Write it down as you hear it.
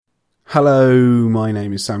Hello, my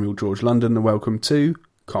name is Samuel George London and welcome to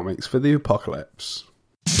Comics for the Apocalypse.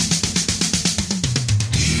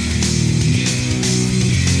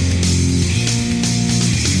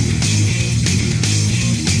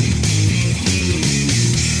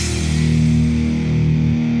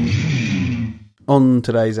 On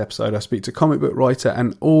today's episode, I speak to comic book writer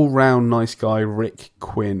and all-round nice guy Rick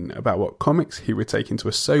Quinn about what comics he would take into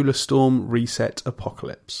a solar storm reset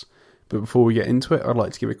apocalypse. But before we get into it, I'd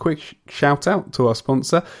like to give a quick shout out to our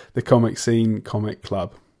sponsor, the Comic Scene Comic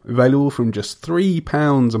Club. Available from just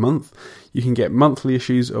 £3 a month, you can get monthly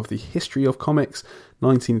issues of the History of Comics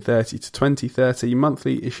 1930 to 2030,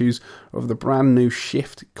 monthly issues of the brand new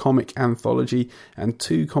Shift comic anthology, and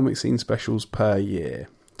 2 Comic Scene specials per year.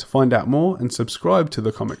 To find out more and subscribe to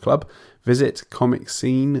the Comic Club, visit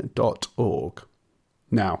comicscene.org.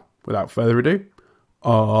 Now, without further ado,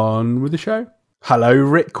 on with the show. Hello,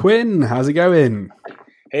 Rick Quinn. How's it going?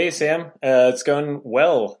 Hey, Sam. It's going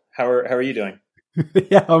well. How are you doing?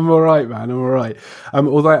 Yeah, I'm all right, man. I'm all right.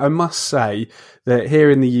 Although I must say that here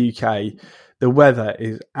in the UK, the weather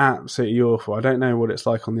is absolutely awful. I don't know what it's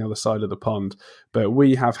like on the other side of the pond, but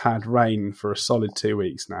we have had rain for a solid 2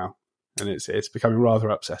 weeks now, and it's becoming rather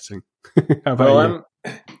upsetting. How about you?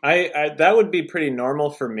 I that would be pretty normal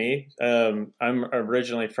for me. I'm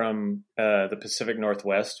originally from the Pacific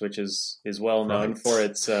Northwest, which is well known for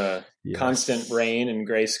its constant rain and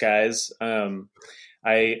gray skies.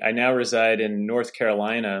 I now reside in North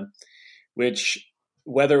Carolina, which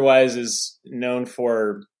weather-wise is known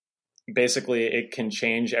for basically it can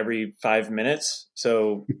change every 5 minutes.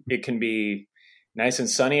 So it can be nice and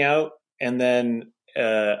sunny out, and then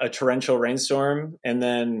a torrential rainstorm, and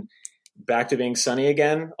then back to being sunny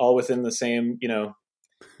again, all within the same,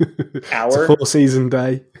 hour. It's a 4-season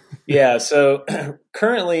day. Yeah. So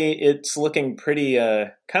currently it's looking pretty,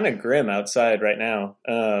 kind of grim outside right now.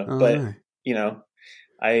 No.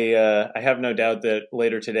 I have no doubt that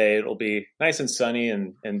later today it'll be nice and sunny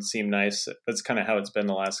and seem nice. That's kind of how it's been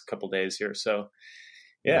the last couple of days here. So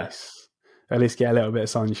yeah. Nice. At least get a little bit of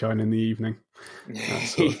sunshine in the evening.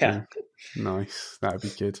 Yeah. Nice. That would be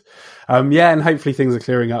good. And hopefully things are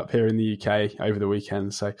clearing up here in the UK over the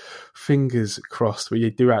weekend. So fingers crossed we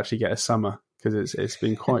do actually get a summer, because it's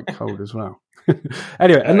been quite cold as well.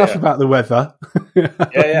 Anyway, enough about the weather.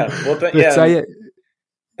 Yeah. Well,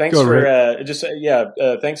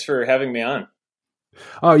 thanks for having me on.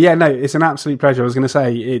 Oh yeah, no, it's an absolute pleasure. I was going to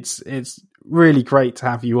say it's really great to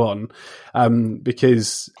have you on,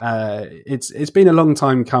 because it's been a long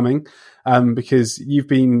time coming, because you've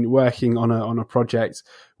been working on a project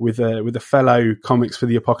with a fellow Comics for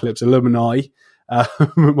the Apocalypse alumni,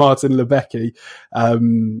 Martin Lebecki,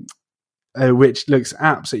 which looks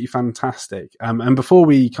absolutely fantastic. And before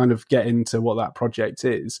we kind of get into what that project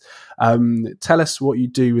is, tell us what you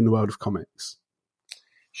do in the world of comics.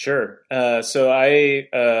 Sure. So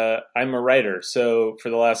I'm a writer. So for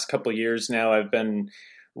the last couple of years now, I've been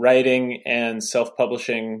writing and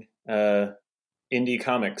self-publishing indie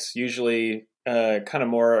comics, usually kind of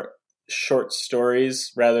more short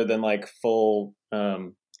stories rather than like full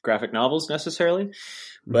graphic novels necessarily.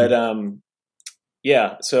 Mm-hmm. But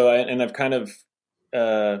so I've kind of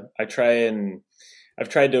I've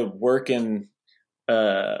tried to work in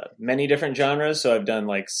many different genres. So I've done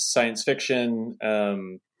like science fiction,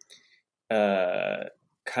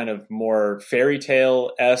 kind of more fairy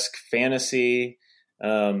tale-esque fantasy.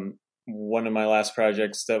 One of my last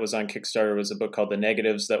projects that was on Kickstarter was a book called The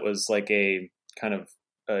Negatives that was like a kind of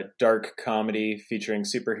a dark comedy featuring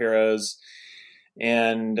superheroes.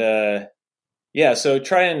 And so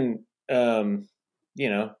try and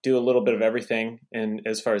do a little bit of everything, and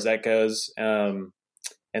as far as that goes. And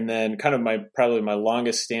then kind of probably my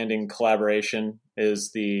longest standing collaboration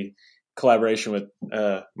is the collaboration with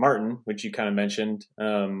Martin, which you kind of mentioned.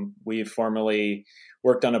 We formerly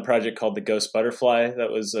worked on a project called The Ghost Butterfly.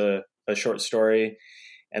 That was a short story.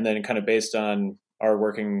 And then kind of based on our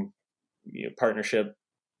working partnership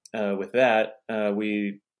with that,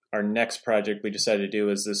 our next project we decided to do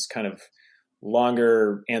is this kind of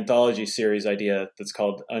longer anthology series idea that's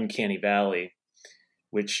called Uncanny Valley,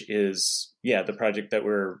 which is the project that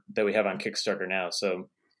we have on Kickstarter now. So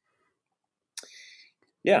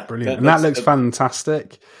yeah, brilliant, and that looks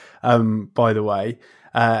fantastic. By the way,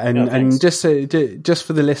 and just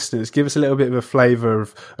for the listeners, give us a little bit of a flavour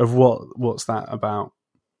of what's that about.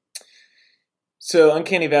 So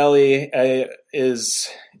Uncanny Valley is,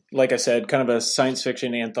 like I said, kind of a science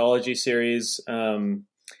fiction anthology series.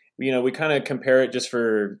 We kind of compare it just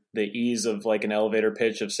for the ease of like an elevator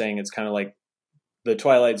pitch of saying it's kind of like the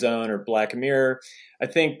Twilight Zone or Black Mirror. I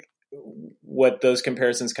think what those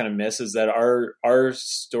comparisons kind of miss is that our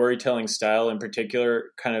storytelling style in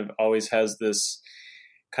particular kind of always has this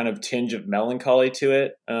kind of tinge of melancholy to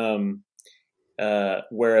it.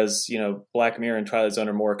 Whereas, Black Mirror and Twilight Zone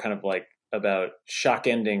are more kind of like about shock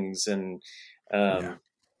endings and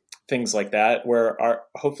things like that, where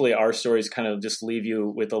hopefully our stories kind of just leave you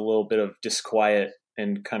with a little bit of disquiet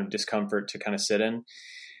and kind of discomfort to kind of sit in.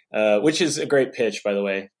 Which is a great pitch, by the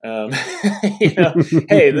way.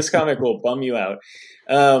 Hey, this comic will bum you out.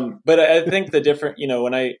 But I think the different,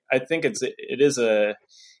 I think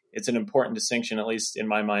it's an important distinction, at least in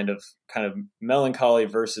my mind, of kind of melancholy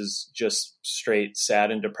versus just straight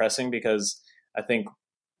sad and depressing, because I think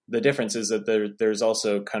the difference is that there's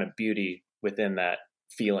also kind of beauty within that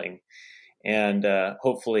feeling. And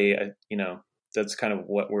hopefully, that's kind of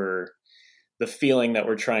the feeling that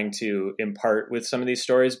we're trying to impart with some of these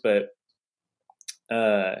stories. But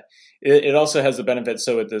it also has the benefit.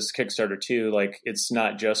 So with this Kickstarter too, like it's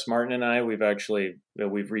not just Martin and I.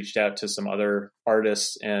 We've reached out to some other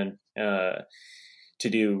artists and to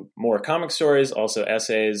do more comic stories, also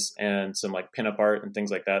essays and some like pinup art and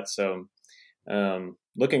things like that. So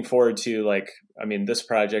looking forward to this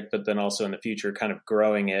project, but then also in the future, kind of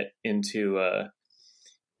growing it into a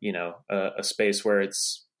space where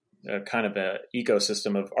it's kind of an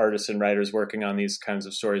ecosystem of artists and writers working on these kinds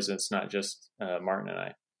of stories. And it's not just Martin and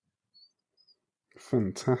I.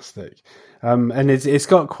 Fantastic. And it's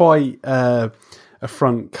got quite a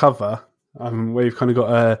front cover. We've kind of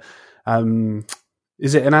got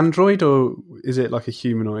is it an android or is it like a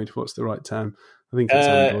humanoid? What's the right term? I think it's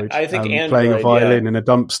android. I think android, playing a violin in a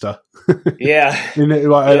dumpster. Yeah.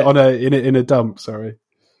 in a dump. Sorry.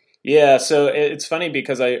 Yeah, so it's funny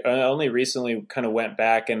because I only recently kind of went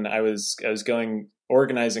back and I was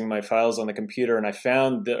organizing my files on the computer, and I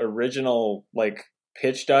found the original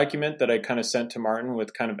pitch document that I kind of sent to Martin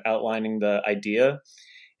with kind of outlining the idea.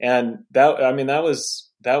 And that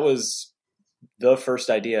was the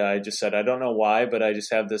first idea. I just said, I don't know why, but I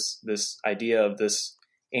just have this idea of this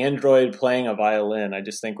android playing a violin. I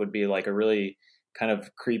just think would be like a really kind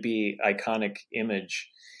of creepy, iconic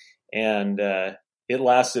image. And it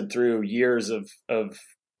lasted through years of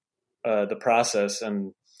the process,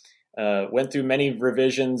 and went through many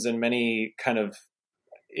revisions and many kind of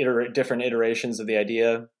different iterations of the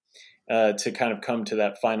idea to kind of come to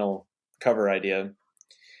that final cover idea.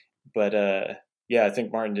 But I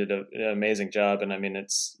think Martin did an amazing job, and I mean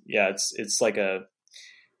it's like a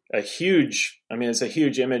huge. I mean, it's a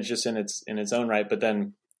huge image just in its own right. But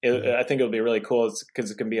then I think it'll be really cool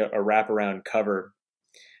because it can be a wraparound cover.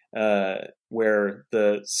 Where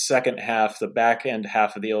the second half, the back end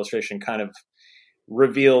half of the illustration kind of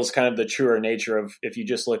reveals kind of the truer nature of, if you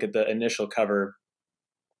just look at the initial cover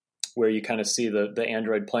where you kind of see the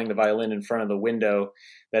android playing the violin in front of the window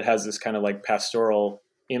that has this kind of like pastoral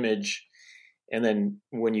image. And then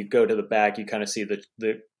when you go to the back, you kind of see the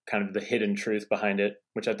kind of the hidden truth behind it,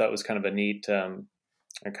 which I thought was kind of a neat and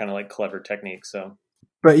kind of like clever technique. So.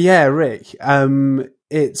 But yeah, Rick,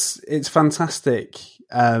 it's fantastic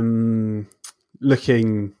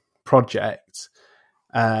looking project,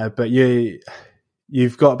 but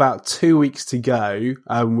you've got about 2 weeks to go,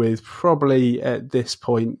 with probably at this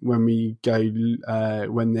point when we go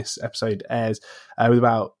when this episode airs, with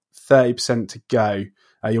about 30% to go.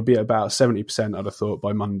 You'll be at about 70%, I'd have thought,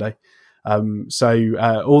 by Monday. So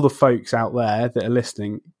all the folks out there that are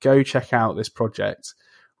listening, go check out this project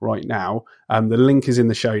right now. The link is in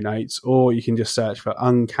the show notes, or you can just search for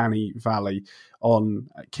Uncanny Valley on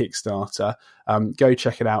Kickstarter. Go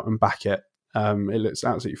check it out and back it. It looks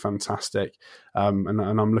absolutely fantastic, and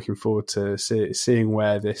I'm looking forward to seeing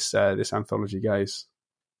where this anthology goes.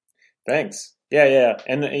 Thanks. Yeah,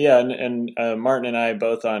 and Martin and I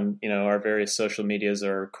both on our various social medias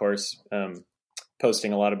are of course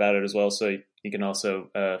posting a lot about it as well. So you can also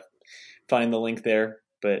find the link there.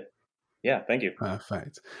 But yeah, thank you.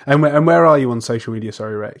 Perfect. And where are you on social media?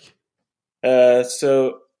 Sorry, Rick.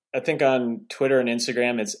 So I think on Twitter and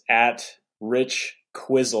Instagram it's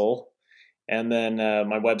 @RichQuizzle, and then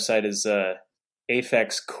my website is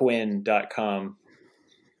afexquinn.com.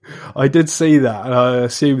 I did see that, and I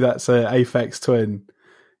assume that's a Aphex Twin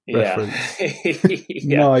reference.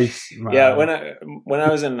 Yeah. Nice, man. Yeah, when I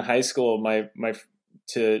was in high school, my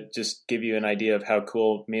to just give you an idea of how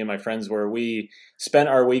cool me and my friends were, we spent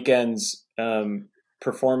our weekends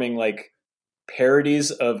performing like parodies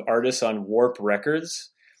of artists on Warp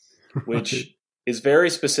Records, which is very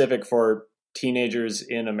specific for teenagers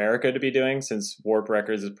in America to be doing, since Warp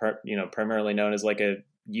Records is primarily known as like a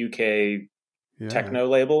UK techno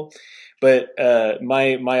label. But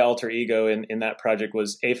my alter ego in that project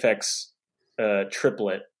was Aphex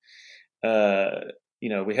Triplet,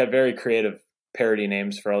 we had very creative parody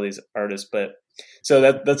names for all these artists, but so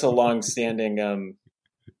that's a long-standing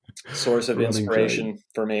source of Running inspiration joke.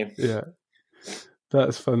 for me. Yeah.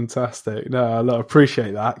 That's fantastic. No, I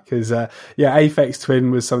appreciate that because, Aphex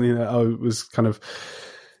Twin was something that I was kind of,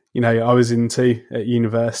 I was into at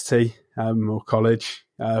university or college.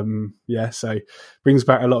 So brings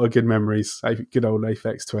back a lot of good memories. Good old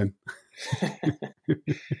Aphex Twin.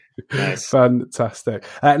 Nice. Fantastic.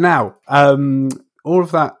 Now, all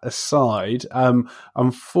of that aside,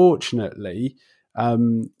 unfortunately,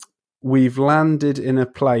 we've landed in a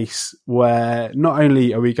place where not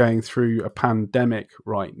only are we going through a pandemic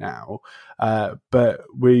right now, but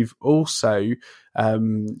we've also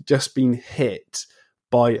just been hit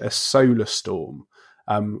by a solar storm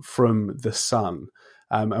from the sun.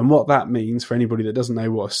 And what that means for anybody that doesn't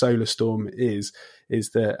know what a solar storm is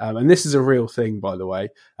that, and this is a real thing, by the way,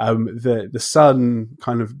 the sun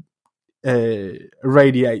kind of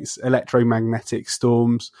radiates electromagnetic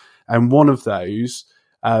storms, and one of those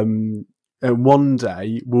one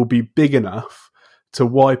day will be big enough to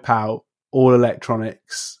wipe out all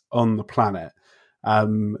electronics on the planet.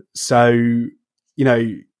 So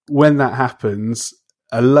when that happens,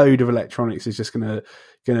 a load of electronics is just going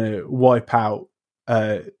to wipe out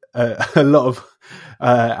a lot of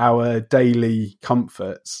our daily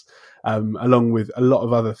comforts, along with a lot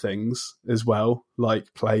of other things as well,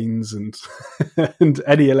 like planes and and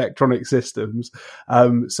any electronic systems.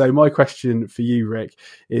 So my question for you, Rick,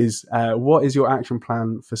 is what is your action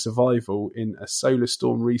plan for survival in a solar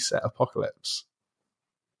storm reset apocalypse?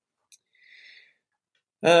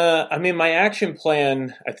 My action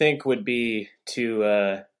plan, I think, would be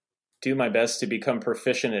to do my best to become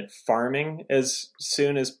proficient at farming as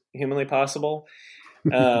soon as humanly possible.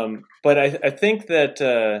 But I think that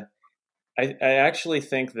I actually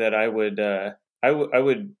think that I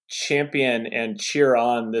would champion and cheer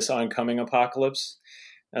on this oncoming apocalypse.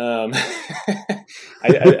 I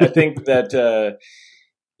think that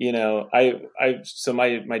so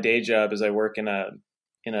my day job is I work in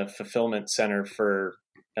a fulfillment center for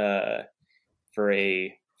a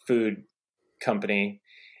food company.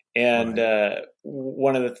 And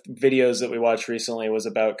one of the videos that we watched recently was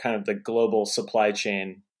about kind of the global supply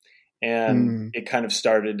chain, and it kind of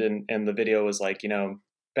started, and the video was like,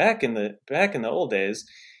 back in the old days,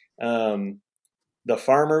 the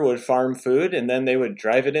farmer would farm food, and then they would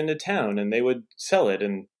drive it into town, and they would sell it,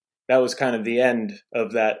 and that was kind of the end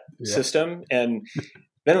of that system. And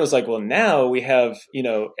then it was like, well, now we have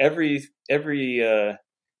every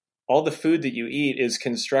all the food that you eat is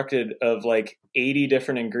constructed of like 80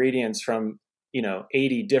 different ingredients from,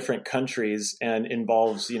 80 different countries, and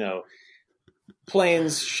involves,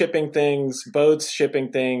 planes shipping things, boats shipping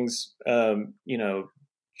things,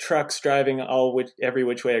 trucks driving every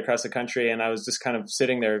which way across the country. And I was just kind of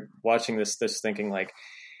sitting there watching this thinking like,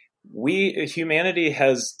 humanity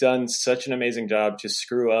has done such an amazing job to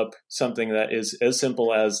screw up something that is as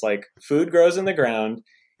simple as like food grows in the ground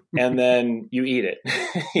and then you eat it.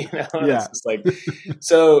 It's just like,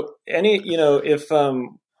 so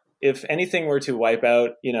if anything were to wipe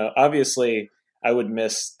out, obviously I would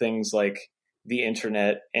miss things like the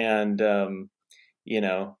internet and,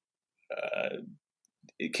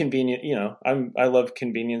 convenient, I love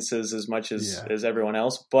conveniences as much as everyone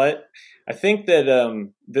else, but I think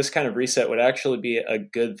that, this kind of reset would actually be a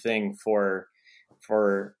good thing for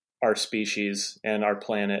our species and our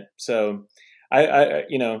planet. So I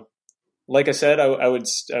like I said,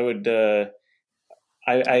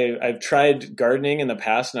 I've tried gardening in the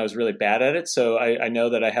past and I was really bad at it. So I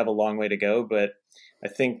know that I have a long way to go, but I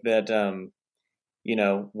think that,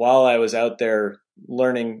 while I was out there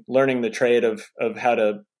learning the trade of how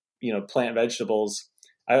to, plant vegetables,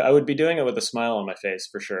 I would be doing it with a smile on my face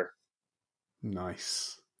for sure.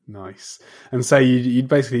 Nice. And so you'd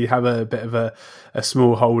basically have a bit of a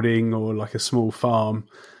small holding or like a small farm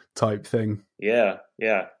type thing. Yeah.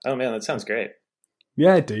 Oh man, that sounds great.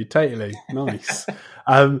 Yeah, dude, totally. Nice.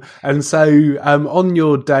 And so on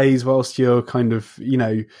your days whilst you're kind of,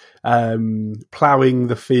 ploughing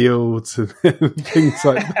the fields and things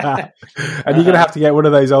like that, and you're going to have to get one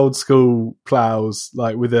of those old school ploughs,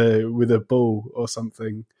 like with a bull or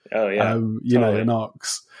something. Oh yeah. Totally. An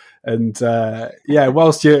ox. And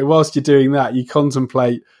whilst you're doing that, you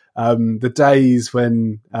contemplate the days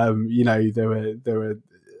when there were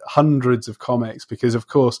hundreds of comics, because of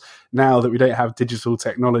course now that we don't have digital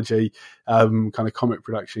technology, kind of comic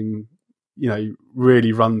production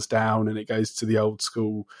really runs down and it goes to the old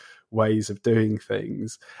school ways of doing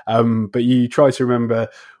things, but you try to remember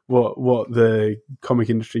what the comic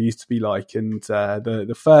industry used to be like. And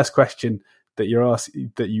the first question that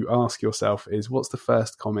you ask yourself is, what's the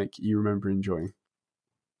first comic you remember enjoying?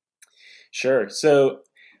 Sure. So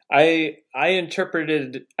I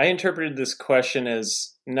interpreted this question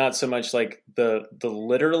as not so much like the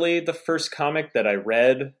literally the first comic that I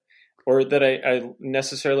read or that I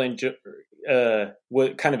necessarily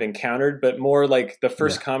what kind of encountered, but more like the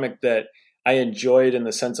first comic that I enjoyed in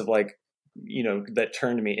the sense of like, that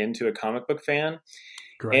turned me into a comic book fan.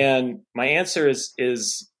 Great. And my answer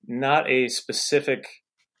is not a specific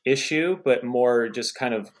issue, but more just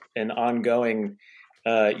kind of an ongoing,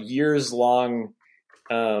 years long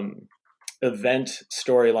event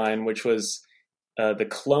storyline, which was the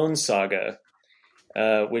Clone Saga,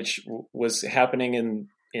 which was happening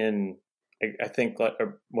in I think,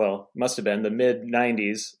 must have been the mid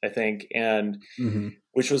 90s, I think, and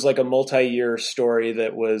which was like a multi-year story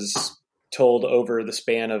that was told over the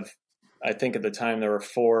span of, I think at the time there were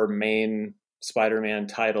 4 main Spider-Man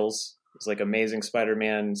titles. It was like Amazing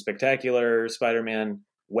Spider-Man, Spectacular Spider-Man,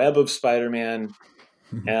 Web of Spider-Man,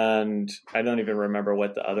 and I don't even remember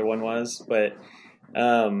what the other one was, but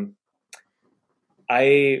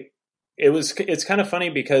it's kind of funny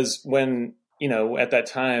because when, at that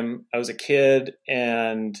time I was a kid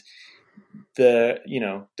and there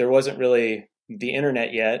wasn't really the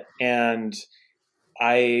internet yet. And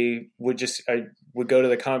I would go to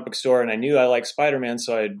the comic book store and I knew I liked Spider-Man.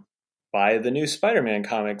 So I'd buy the new Spider-Man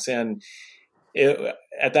comics. And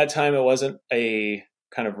at that time, it wasn't a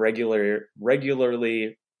kind of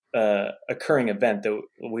regularly occurring event that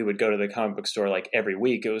we would go to the comic book store like every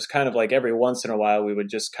week. It was kind of like every once in a while we would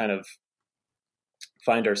just kind of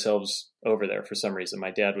find ourselves over there for some reason.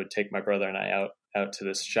 My dad would take my brother and I out to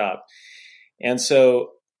this shop. And so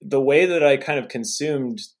the way that I kind of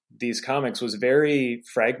consumed these comics was very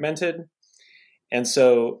fragmented. And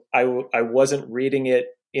so I wasn't reading it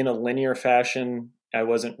in a linear fashion. I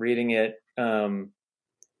wasn't reading it,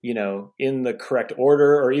 in the correct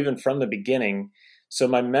order or even from the beginning. So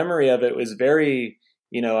my memory of it was very,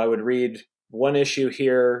 I would read one issue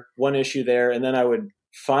here, one issue there, and then I would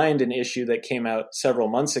find an issue that came out several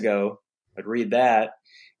months ago. I'd read that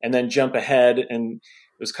and then jump ahead. And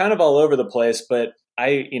it was kind of all over the place, but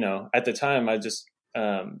at the time I just,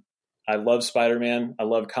 I love Spider-Man. I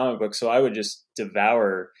love comic books. So I would just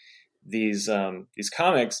devour these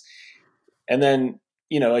comics. And then,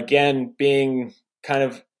 again, being kind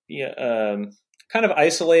of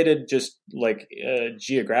isolated, just like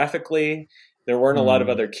geographically, there weren't a lot of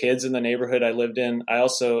other kids in the neighborhood I lived in. I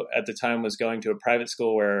also, at the time, was going to a private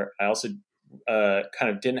school where I also kind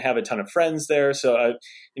of didn't have a ton of friends there. So I,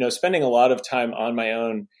 spending a lot of time on my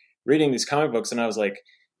own reading these comic books. And I was like,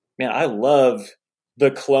 man, I love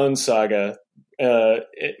the Clone Saga, the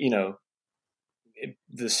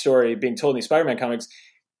story being told in these Spider-Man comics,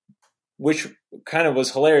 which kind of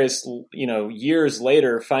was hilarious, years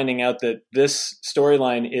later, finding out that this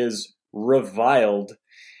storyline is reviled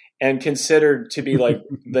and considered to be like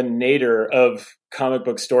the nadir of comic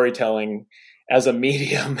book storytelling as a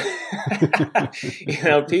medium.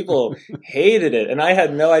 People hated it, and I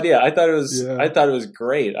had no idea. I thought it was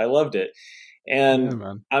great. I loved it,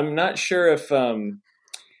 and I'm not sure if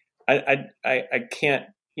I can't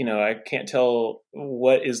I can't tell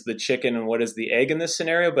what is the chicken and what is the egg in this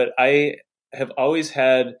scenario, but I have always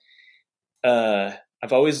had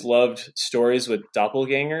I've always loved stories with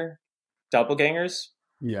doppelgangers.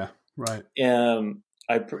 Yeah, right.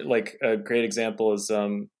 Like a great example is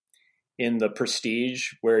in The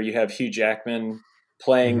Prestige, where you have Hugh Jackman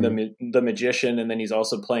playing the magician, and then he's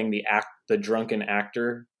also playing the drunken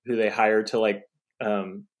actor who they hire to like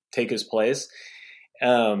take his place.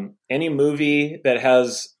 Any movie that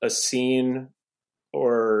has a scene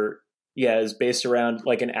is based around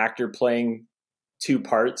like an actor playing 2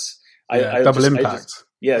 parts. Double impact.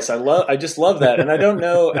 I just love that. And I don't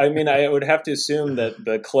know, I mean, I would have to assume that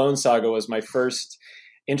the Clone Saga was my first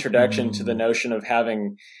introduction to the notion of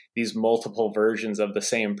having these multiple versions of the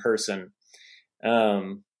same person.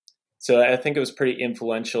 So I think it was pretty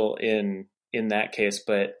influential in that case,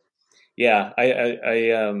 but yeah,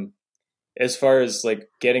 I as far as like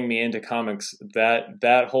getting me into comics,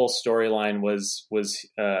 that whole storyline was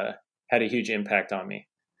had a huge impact on me.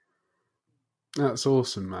 That's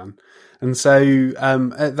awesome, man. And so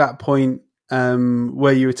at that point,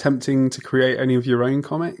 were you attempting to create any of your own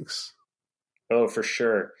comics? Oh, for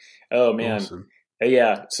sure. Oh man. Awesome.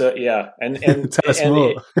 Yeah. So yeah. And tell us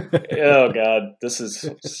more. Oh God, this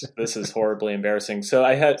is horribly embarrassing. So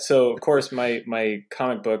of course my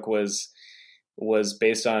comic book was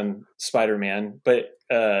based on Spider-Man, but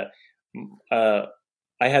I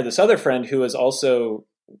had this other friend who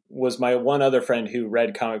was my one other friend who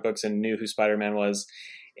read comic books and knew who Spider-Man was.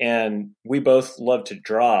 and we both loved to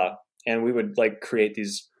draw, and we would like create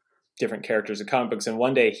these different characters in comic books. And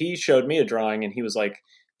one day he showed me a drawing and he was like,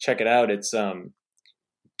 check it out. It's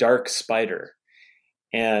Dark Spider.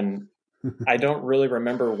 And I don't really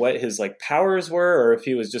remember what his like powers were, or if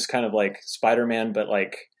he was just kind of like Spider-Man, but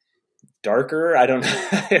like darker. I don't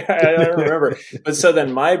I don't remember. But so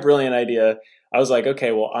then my brilliant idea, I was like,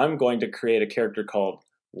 okay, well, I'm going to create a character called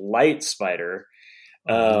Light Spider.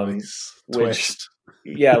 Nice Which,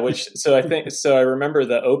 twist. so I remember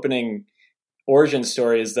the opening origin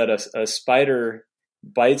story is that a spider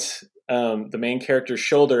bites the main character's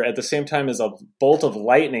shoulder at the same time as a bolt of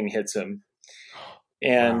lightning hits him.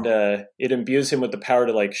 And it imbues him with the power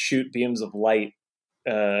to like shoot beams of light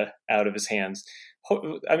out of his hands.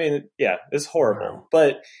 I mean, yeah, it's horrible. Wow.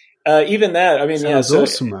 But even that, I mean, sounds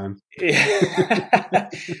awesome, man. Yeah.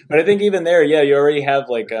 But I think even there, you already have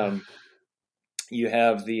like you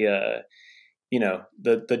have the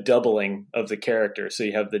the doubling of the character. So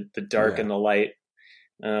you have the dark and the light.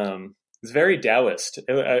 It's very Taoist.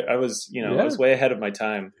 I was I was way ahead of my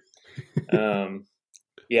time.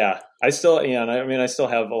 Yeah, I still, I mean, I still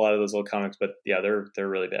have a lot of those old comics, but yeah, they're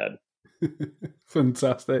really bad.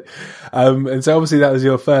 Fantastic. And so obviously that was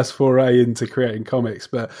your first foray into creating comics,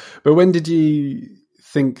 but when did you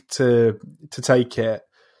think to take it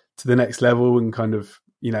to the next level and kind of,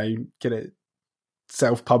 get it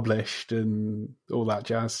self-published and all that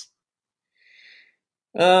jazz?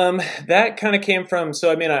 That kind of came from,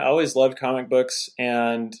 so I mean, I always loved comic books,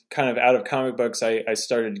 and kind of out of comic books, I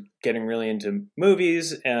started getting really into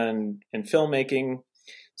movies and filmmaking.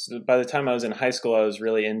 So by the time I was in high school, I was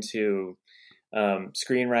really into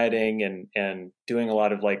screenwriting and doing a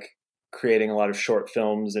lot of like creating a lot of short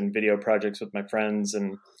films and video projects with my friends.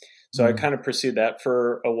 And so I kind of pursued that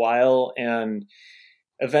for a while, and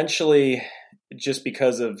eventually, just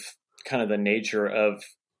because of kind of the nature of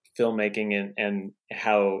filmmaking and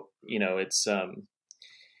how it's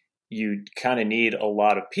you kind of need a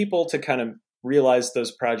lot of people to kind of realize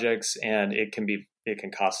those projects, and it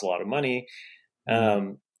can cost a lot of money.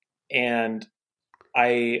 And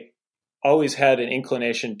I always had an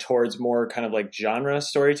inclination towards more kind of like genre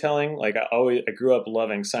storytelling. Like I grew up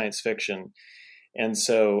loving science fiction, and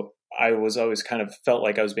so I was always kind of felt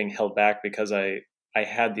like I was being held back because I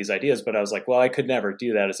had these ideas, but I was like, well, I could never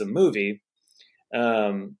do that as a movie.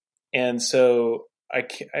 And so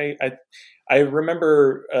I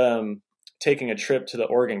remember taking a trip to the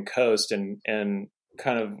Oregon coast and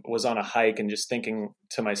kind of was on a hike and just thinking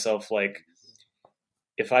to myself, like,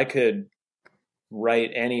 if I could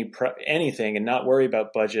write anything and not worry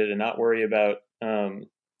about budget and not worry about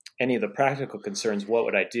any of the practical concerns, what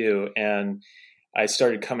would I do? And I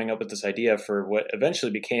started coming up with this idea for what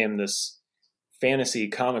eventually became this fantasy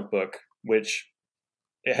comic book, which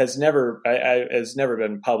it has never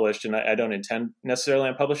been published, and I don't intend necessarily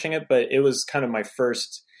on publishing it, but it was kind of my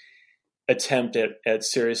first attempt at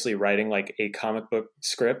seriously writing like a comic book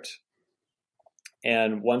script.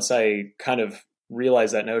 And once I kind of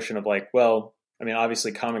realized that notion of like, well, I mean,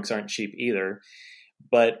 obviously comics aren't cheap either,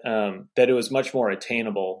 but that it was much more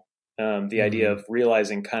attainable. The idea of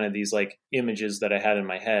realizing kind of these like images that I had in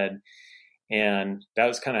my head. And that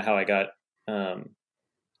was kind of how I got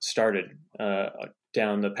started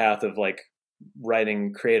down the path of like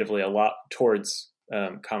writing creatively a lot towards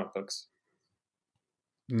comic books.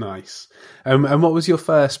 Nice. And what was your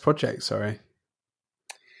first project? Sorry.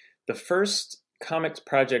 The first comics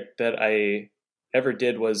project that I ever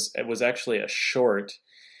did was actually a short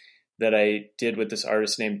that I did with this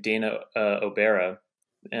artist named Dana Obera,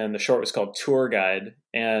 and the short was called Tour Guide,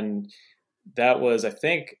 and that was, I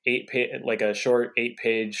think, a short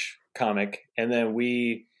 8-page comic, and then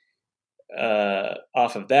we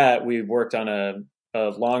off of that we worked on a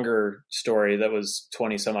longer story that was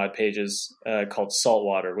 20 some odd pages called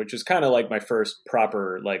Saltwater, which was kind of like my first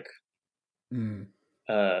proper like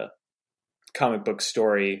comic book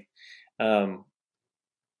story,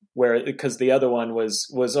 where, because the other one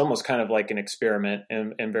was almost kind of like an experiment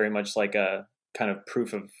and very much like a kind of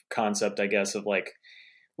proof of concept, I guess, of like,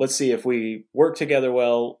 let's see if we work together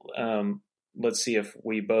well. Let's see if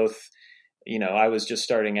we both, I was just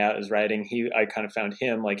starting out as writing. I kind of found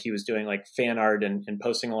him, like he was doing like fan art and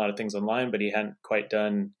posting a lot of things online, but he hadn't quite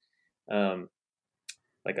done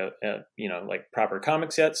like like proper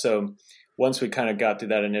comics yet. So once we kind of got through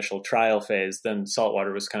that initial trial phase, then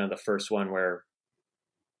Saltwater was kind of the first one where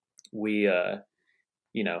we,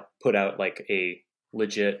 put out like a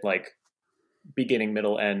legit, like beginning,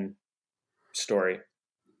 middle, end story.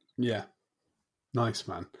 Yeah. Nice,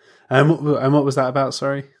 man. And what was that about?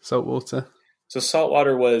 Sorry, Saltwater. So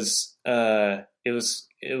Saltwater was it was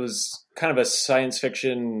kind of a science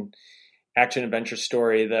fiction action adventure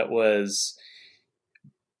story that was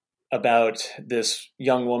about this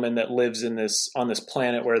young woman that lives on this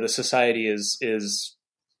planet where the society is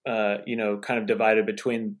kind of divided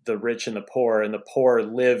between the rich and the poor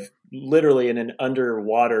live literally in an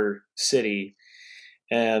underwater city,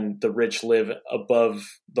 and the rich live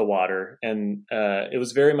above the water. And it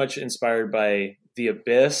was very much inspired by The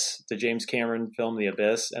Abyss, the James Cameron film, The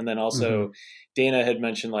Abyss. And then also Dana had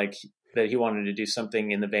mentioned like that he wanted to do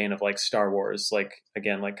something in the vein of like Star Wars, like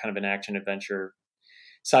again, like kind of an action adventure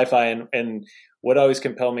sci-fi. And what always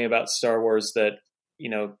compelled me about Star Wars that,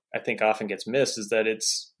 I think often gets missed is that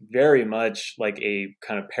it's very much like a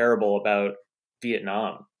kind of parable about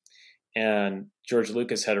Vietnam. And George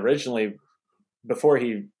Lucas had originally, before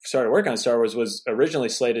he started working on Star Wars, was originally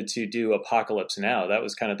slated to do Apocalypse Now. That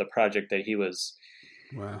was kind of the project that he was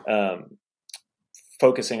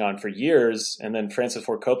focusing on for years. And then Francis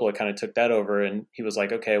Ford Coppola kind of took that over, and he was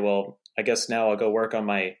like, okay, well, I guess now I'll go work on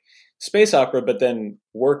my space opera, but then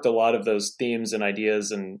worked a lot of those themes and ideas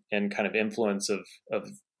and kind of influence of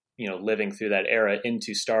living through that era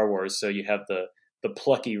into Star Wars. So you have the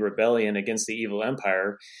plucky rebellion against the evil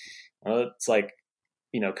empire. Well, it's like,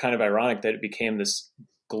 kind of ironic that it became this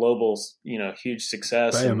global, huge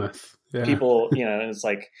success. Behemoth. And people, and it's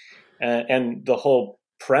like, and the whole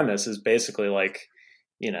premise is basically like,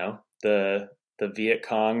 the Viet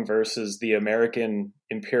Cong versus the American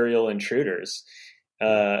imperial intruders.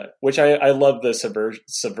 Which I love the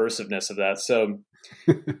subversiveness of that. So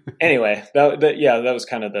anyway, that was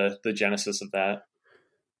kind of the genesis of that.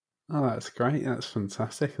 Oh, that's great. That's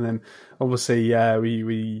fantastic. And then obviously,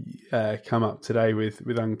 we come up today with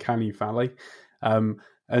Uncanny Valley.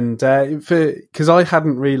 Because I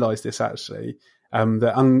hadn't realised this actually,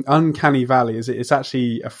 that Uncanny Valley, it's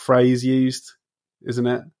actually a phrase used, isn't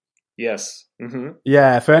it? Yes. Mm-hmm.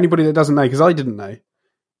 Yeah. For anybody that doesn't know, because I didn't know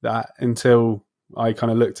that until I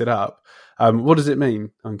kind of looked it up. What does it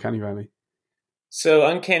mean, Uncanny Valley? So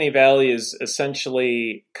Uncanny Valley is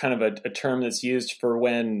essentially kind of a term that's used for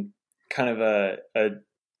when kind of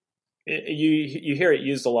you hear it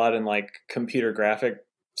used a lot in like computer graphic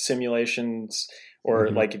simulations, or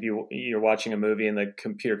like if you're watching a movie in the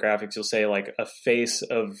computer graphics, you'll say like a face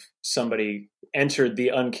of somebody entered the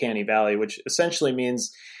Uncanny Valley, which essentially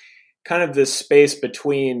means kind of this space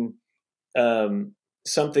between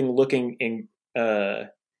something looking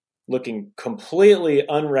completely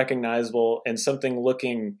unrecognizable and something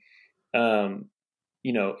looking,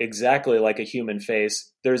 exactly like a human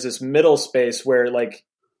face. There's this middle space where like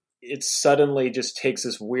it suddenly just takes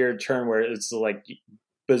this weird turn where it's like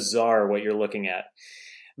bizarre what you're looking at.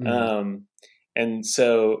 And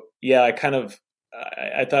so, yeah, I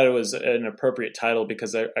thought it was an appropriate title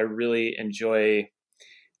because I really enjoy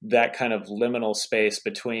that kind of liminal space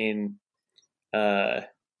between,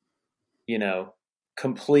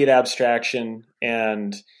 complete abstraction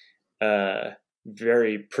and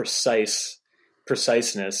very preciseness.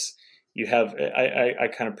 You have, I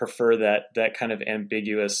kind of prefer that kind of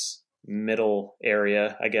ambiguous middle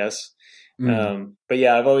area, I guess. But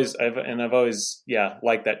yeah, I've always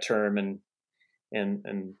liked that term and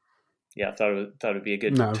yeah, thought it'd be a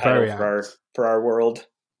good title for our world.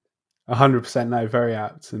 100%. No, very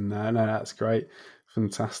apt. And no, that's great.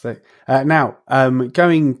 Fantastic. Now,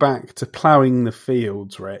 going back to ploughing the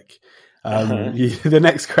fields, Rick, the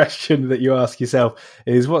next question that you ask yourself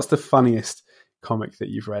is, what's the funniest comic that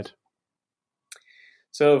you've read?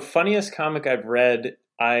 So funniest comic I've read,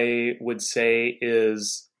 I would say,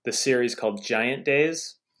 is the series called Giant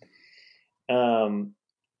Days. There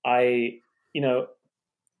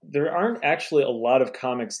aren't actually a lot of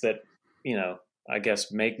comics that, I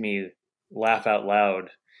guess make me laugh out loud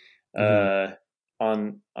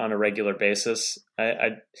on a regular basis.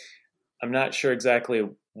 I'm not sure exactly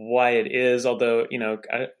why it is, although,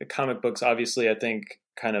 comic books, obviously, I think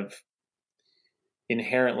kind of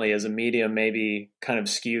inherently as a medium, maybe kind of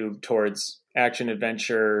skew towards action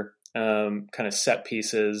adventure, kind of set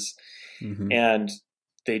pieces. And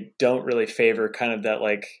they don't really favor kind of that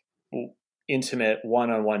like intimate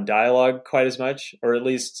one-on-one dialogue quite as much, or at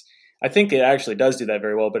least I think it actually does do that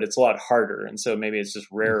very well, but it's a lot harder. And so maybe it's just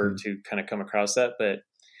rarer to kind of come across that. But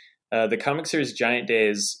the comic series Giant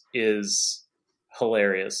Days is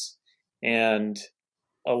hilarious. And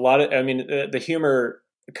the humor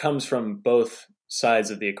comes from both sides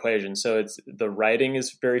of the equation. So the writing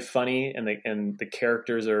is very funny, and the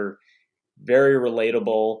characters are very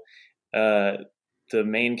relatable. The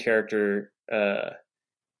main character,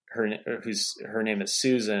 her name is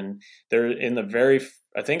Susan. They're in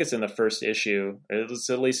I think it's in the first issue. It's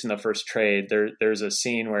at least in the first trade. There's a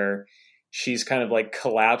scene where she's kind of like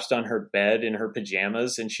collapsed on her bed in her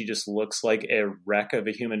pajamas, and she just looks like a wreck of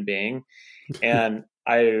a human being. And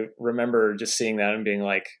I remember just seeing that and being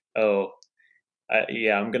like, oh,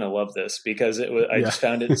 yeah, I'm going to love this, because I just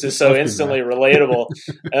found it just so instantly relatable.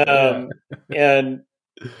 And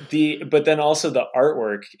but then also the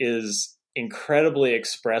artwork is incredibly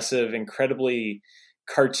expressive, incredibly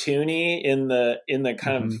cartoony in the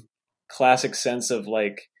kind of classic sense of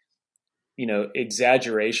like,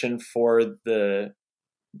 exaggeration for the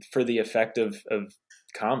effect of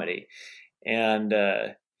comedy. And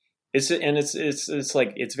it's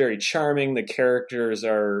like, it's very charming. The characters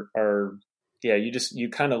are yeah, you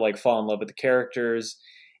kind of like fall in love with the characters.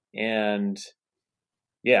 And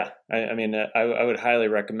yeah, I mean, I would highly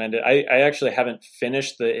recommend it. I actually haven't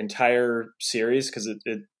finished the entire series, because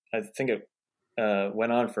I think it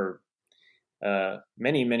went on for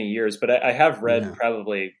many, many years, but I have read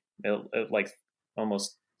probably like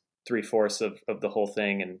almost 3/4 of the whole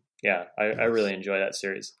thing. And yeah, I really enjoy that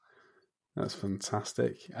series. That's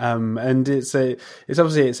fantastic. And it's a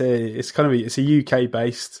UK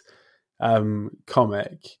based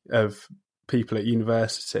comic of people at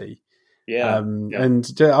university. Yeah.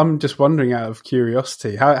 And I'm just wondering, out of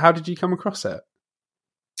curiosity, how did you come across it?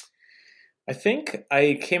 I think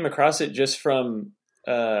I came across it just from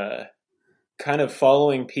kind of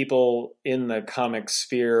following people in the comic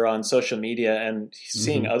sphere on social media, and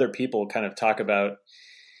seeing other people kind of talk about,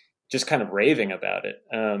 just kind of raving about it.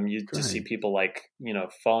 You just see people like,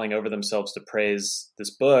 falling over themselves to praise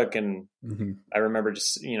this book. And I remember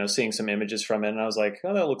just, seeing some images from it, and I was like,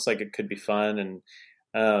 oh, that looks like it could be fun. And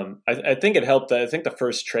I think it helped. I think the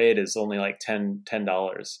first trade is only like $10.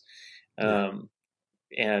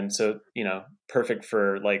 And so, perfect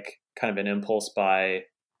for like kind of an impulse buy.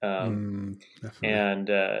 And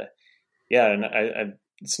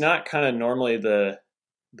it's not kind of normally the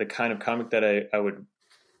kind of comic that I would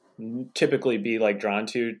typically be like drawn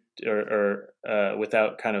to, or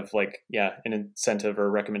without kind of like, an incentive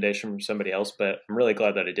or recommendation from somebody else. But I'm really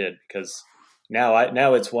glad that I did, because now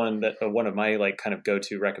it's one of my like kind of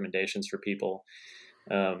go-to recommendations for people,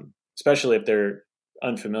 especially if they're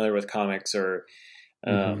unfamiliar with comics, or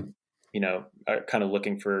are kind of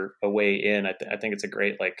looking for a way in. I think it's a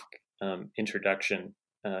great like introduction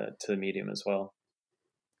to the medium as well.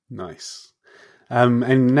 Nice.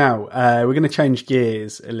 And now we're going to change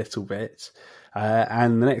gears a little bit.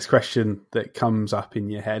 And the next question that comes up in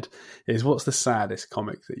your head is, what's the saddest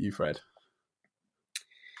comic that you've read?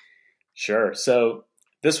 Sure. So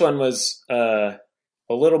this one was a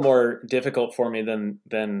little more difficult for me than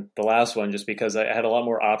the last one, just because I had a lot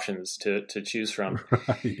more options to choose from.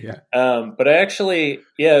 Yeah. But I actually,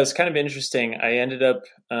 it was kind of interesting. I ended up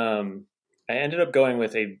going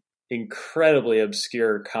with a incredibly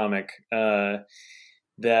obscure comic that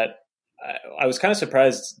I was kind of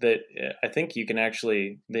surprised that I think you can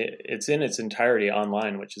actually, it's in its entirety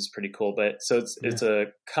online, which is pretty cool. But so it's a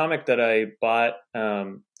comic that I bought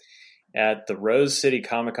at the Rose City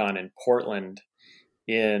Comic-Con in Portland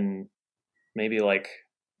in maybe like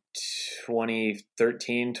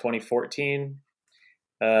 2013, 2014,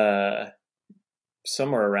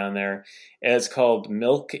 somewhere around there. And it's called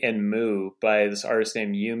Milk and Moo by this artist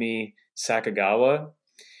named Yumi Sakagawa.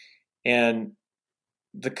 And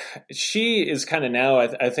she is kind of now,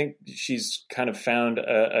 I think she's kind of found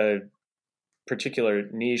a particular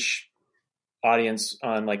niche audience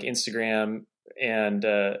on like Instagram and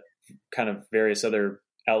kind of various other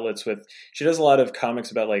outlets. She does a lot of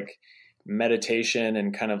comics about like meditation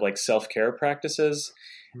and kind of like self-care practices.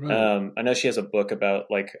 Right. I know she has a book about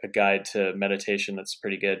like a guide to meditation that's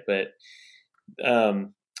pretty good, but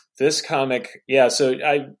this comic,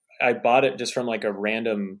 so I bought it just from like a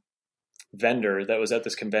random vendor that was at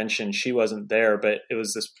this convention. She wasn't there, but it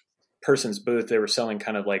was this person's booth. They were selling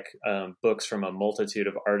kind of like books from a multitude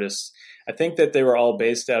of artists. I think that they were all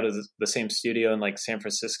based out of the same studio in like San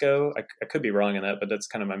Francisco. I could be wrong on that, but that's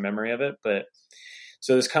kind of my memory of it. But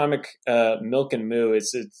so this comic, Milk and Moo,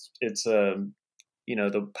 it's the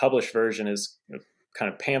published version is kind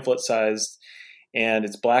of pamphlet sized, and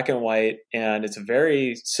it's black and white, and it's a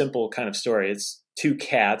very simple kind of story. It's two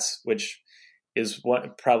cats, which is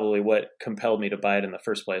probably what compelled me to buy it in the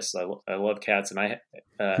first place. I love cats, and I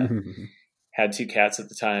had two cats at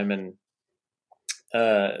the time. And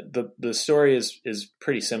the story is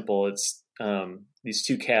pretty simple. It's these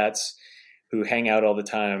two cats who hang out all the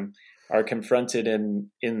time are confronted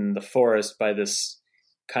in the forest by this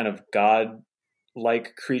kind of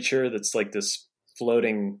god-like creature that's like this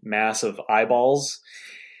floating mass of eyeballs.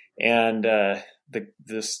 And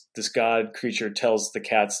this god creature tells the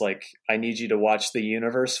cats like, I need you to watch the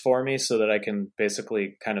universe for me so that I can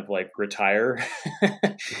basically kind of like retire.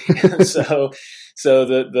 So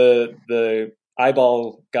the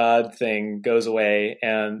eyeball god thing goes away,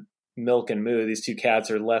 and Milk and Moo, these two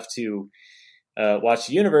cats, are left to watch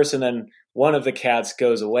the universe. And then one of the cats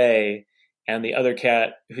goes away, and the other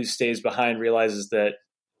cat who stays behind realizes that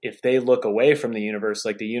if they look away from the universe,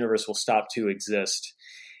 like the universe will stop to exist.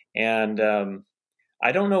 And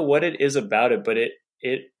I don't know what it is about it, but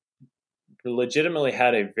it legitimately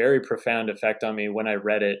had a very profound effect on me when I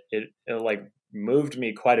read it. It like moved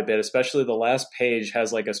me quite a bit, especially the last page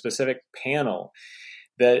has like a specific panel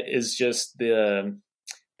that is just the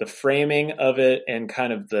framing of it and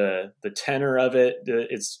kind of the tenor of it.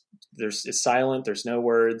 It's silent. There's no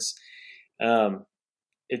words.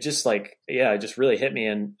 It just like, yeah, it just really hit me.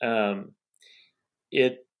 And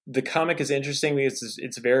the comic is interesting because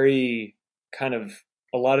it's very kind of,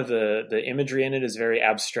 a lot of the imagery in it is very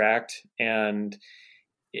abstract, and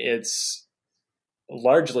it's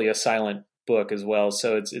largely a silent book as well.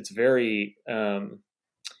 So it's very,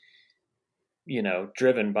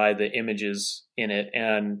 driven by the images in it.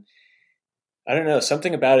 And I don't know,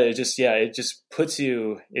 something about it. It just puts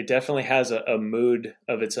you, it definitely has a mood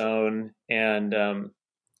of its own. And,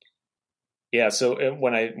 so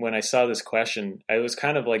when I saw this question, it was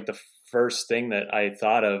kind of like the first thing that I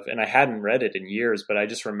thought of, and I hadn't read it in years, but I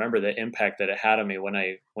just remember the impact that it had on me when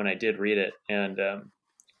I did read it. And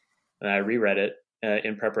I reread it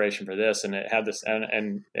in preparation for this, and it had this,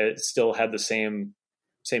 and it still had the same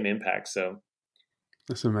impact. So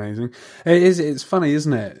that's amazing. It's funny,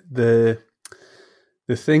 isn't it? The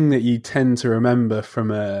thing that you tend to remember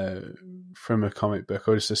from a comic book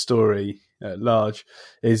or just a story at large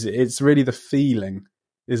is it's really the feeling,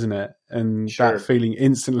 isn't it? And sure. That feeling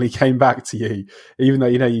instantly came back to you, even though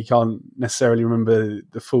you can't necessarily remember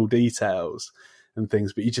the full details and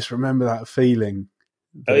things, but you just remember that feeling.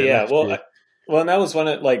 Oh yeah, and that was one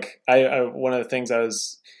of one of the things I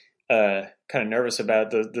was kind of nervous about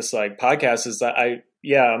this like podcast is that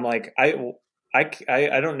I'm like I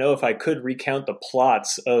don't know if I could recount the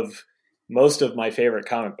plots of most of my favorite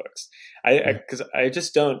comic books. Because I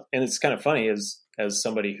just don't, and it's kind of funny as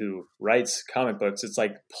somebody who writes comic books, it's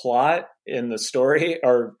like plot in the story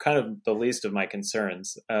are kind of the least of my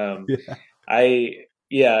concerns. I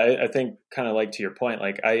think kind of like to your point,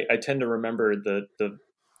 like I tend to remember the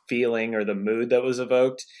feeling or the mood that was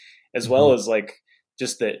evoked, as well as like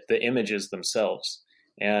just the images themselves.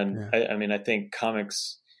 And I think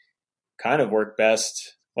comics kind of work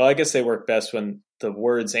best. Well, I guess they work best when the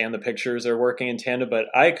words and the pictures are working in tandem, but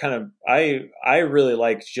I really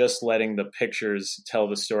like just letting the pictures tell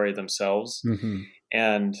the story themselves. Mm-hmm.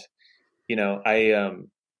 And,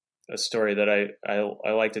 a story that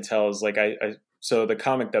I like to tell is like, so the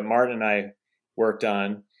comic that Martin and I worked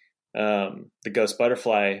on, the Ghost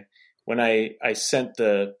Butterfly, when I sent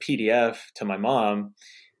the PDF to my mom,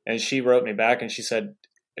 and she wrote me back and she said,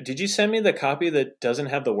 "Did you send me the copy that doesn't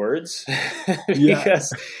have the words?"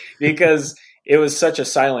 because it was such a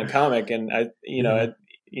silent comic, and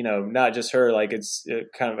not just her, like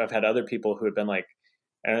I've had other people who have been like,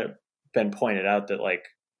 been pointed out that like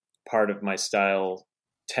part of my style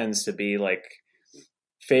tends to be like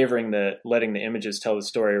favoring letting the images tell the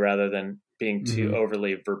story rather than being too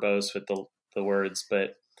overly verbose with the words.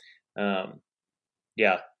 But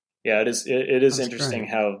it is interesting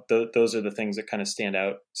great how those are the things that kind of stand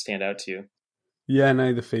out to you. Yeah,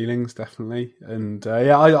 no, the feelings definitely, and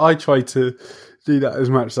I try to do that as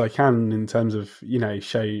much as I can in terms of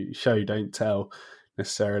show don't tell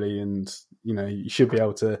necessarily, and you should be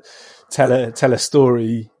able to tell a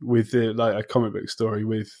story with like a comic book story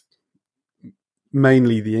with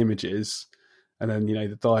mainly the images, and then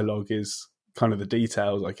the dialogue is kind of the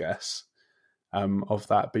details, I guess. Of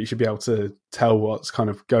that, but you should be able to tell what's kind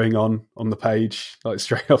of going on the page, like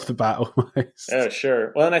straight off the bat almost. Yeah,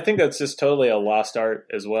 sure. Well, and I think that's just totally a lost art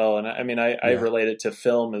as well. And I relate it to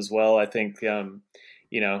film as well. I think,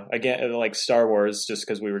 again, like Star Wars, just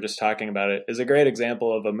because we were just talking about it, is a great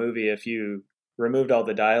example of a movie. If you removed all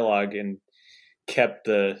the dialogue and kept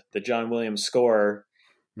the John Williams score,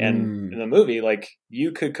 and in the movie, like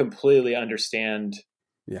you could completely understand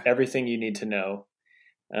everything you need to know.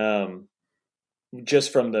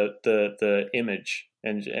 Just from the image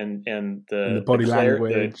and the body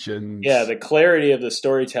language and the clarity of the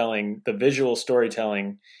storytelling, the visual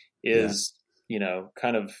storytelling is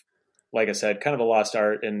kind of, like I said, kind of a lost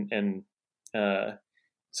art and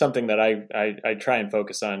something that I try and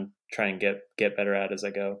focus on, try and get better at as I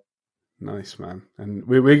go. Nice, man, and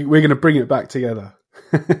we're going to bring it back together,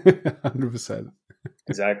 100%.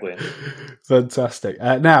 Exactly. Fantastic.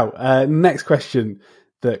 Now, next question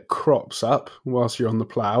that crops up whilst you're on the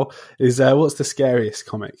plow is what's the scariest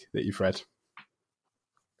comic that you've read?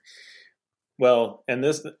 Well, and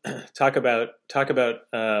this talk about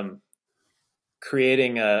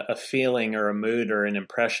creating a feeling or a mood or an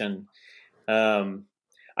impression.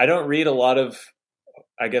 I don't read a lot of,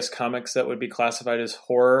 I guess, comics that would be classified as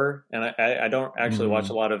horror, and I don't actually watch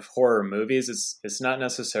a lot of horror movies. It's not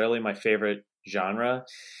necessarily my favorite genre.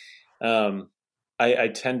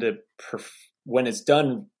 I tend to when it's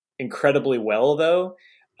done incredibly well, though.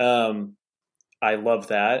 I love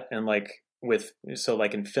that, and like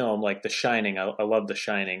like in film, like The Shining, I love The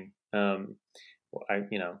Shining. I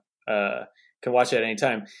can watch it at any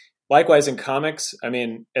time. Likewise, in comics, I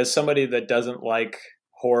mean, as somebody that doesn't like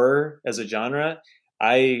horror as a genre,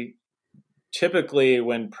 I typically,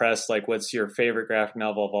 when pressed, like, what's your favorite graphic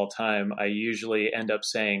novel of all time? I usually end up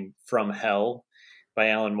saying From Hell by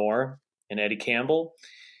Alan Moore and Eddie Campbell,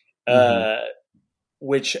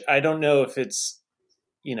 which I don't know if it's,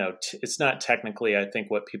 it's not technically, I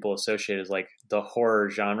think, what people associate as like the horror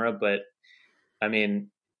genre, but I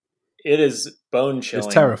mean, it is bone chilling.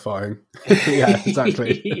 It's terrifying. Yeah,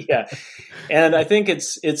 exactly. Yeah. And I think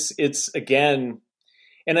it's again,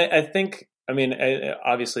 and I think, I mean,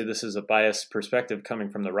 obviously this is a biased perspective coming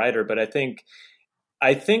from the writer, but I think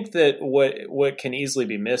that what can easily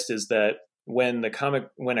be missed is that when a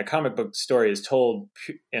comic book story is told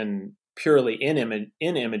in purely in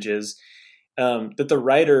images, that the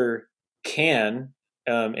writer can,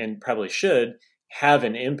 and probably should, have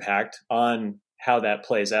an impact on how that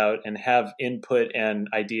plays out and have input and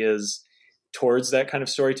ideas towards that kind of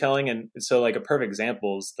storytelling. And so, like, a perfect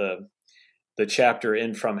example is the chapter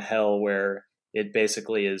in From Hell, where it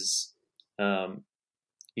basically is,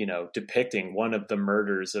 depicting one of the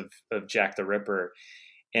murders of Jack the Ripper.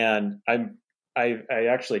 And I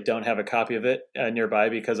actually don't have a copy of it nearby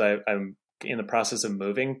because I'm in the process of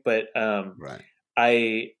moving, but right.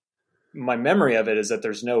 My memory of it is that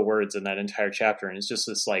there's no words in that entire chapter, and it's just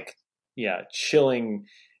this like, chilling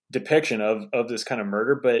depiction of this kind of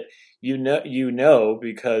murder. But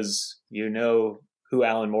because you know who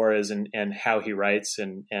Alan Moore is and how he writes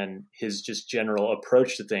and his just general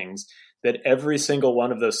approach to things, that every single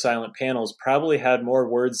one of those silent panels probably had more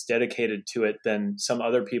words dedicated to it than some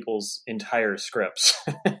other people's entire scripts.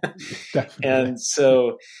 Definitely. And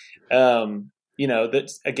so, that,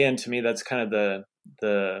 again, to me, that's kind of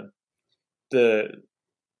the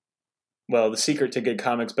secret to good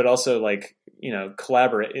comics, but also, like,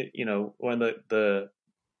 collaborate. One of the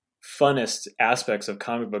funnest aspects of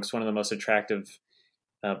comic books, one of the most attractive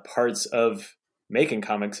parts of making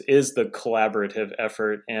comics, is the collaborative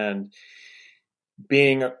effort. And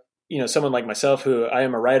being, someone like myself, who I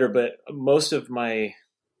am a writer, but most of my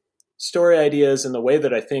story ideas and the way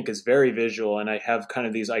that I think is very visual, and I have kind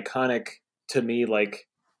of these iconic, to me, like,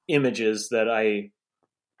 images that I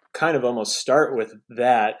kind of almost start with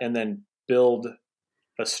that and then build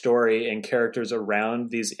a story and characters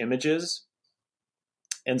around these images.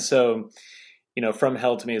 And so, From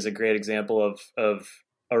Hell to me is a great example of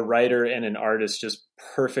a writer and an artist just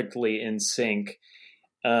perfectly in sync.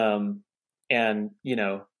 That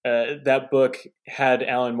book, had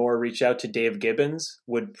Alan Moore reach out to Dave Gibbons,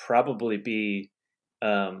 would probably be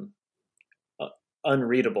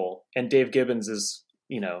unreadable. And Dave Gibbons is,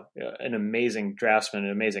 an amazing draftsman,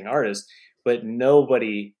 an amazing artist, but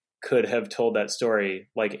nobody could have told that story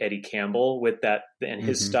like Eddie Campbell with that. And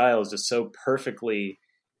his style is just so perfectly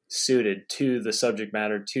suited to the subject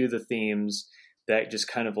matter, to the themes, that just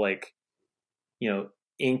kind of like,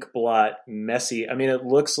 ink blot, messy. I mean, it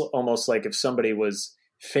looks almost like if somebody was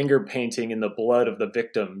finger painting in the blood of the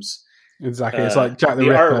victims. Exactly. It's like Jack the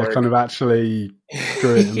Ripper artwork kind of actually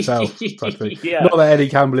drew it himself. Yeah. Not that Eddie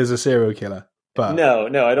Campbell is a serial killer, but no,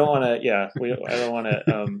 I don't want to. Yeah, I don't want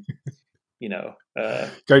to.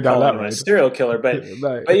 Go down that road. A serial killer, but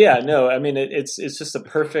no. But yeah, no. I mean, it's just the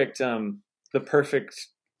perfect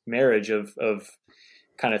marriage of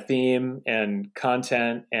kind of theme and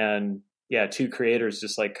content, and two creators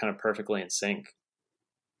just like kind of perfectly in sync.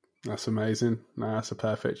 That's amazing. No, that's a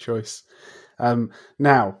perfect choice.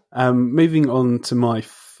 Now, moving on to my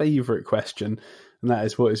favorite question, and that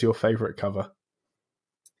is, what is your favorite cover?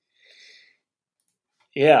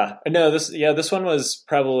 Yeah, no, this one was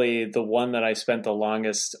probably the one that I spent the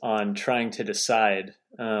longest on trying to decide,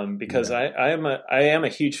 because I am a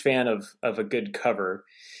huge fan of a good cover.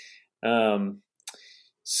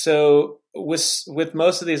 So with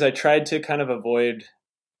most of these, I tried to kind of avoid,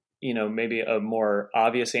 maybe a more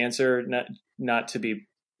obvious answer, not to be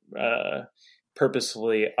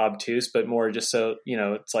purposefully obtuse, but more just so,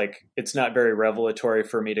 it's like, it's not very revelatory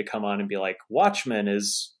for me to come on and be like, Watchmen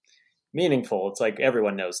is meaningful. It's like,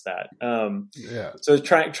 everyone knows that. Yeah. So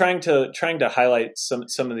trying to highlight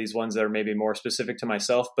some of these ones that are maybe more specific to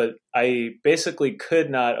myself, but I basically could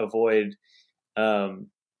not avoid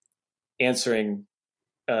answering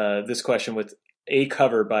this question with a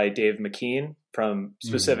cover by Dave McKean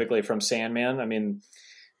specifically from Sandman. I mean,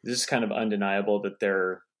 this is kind of undeniable that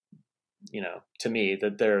they're, to me,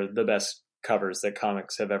 that they're the best covers that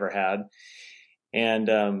comics have ever had.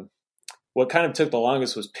 And what kind of took the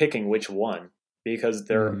longest was picking which one, because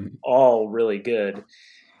they're all really good.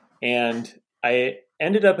 And I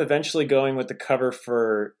ended up eventually going with the cover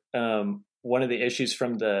for one of the issues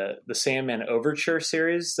from the Sandman Overture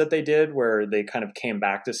series that they did, where they kind of came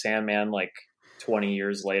back to Sandman like 20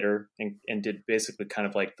 years later and did basically kind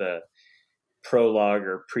of like the prologue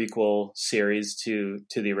or prequel series to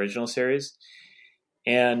the original series.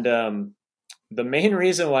 And the main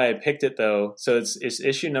reason why I picked it, though, so it's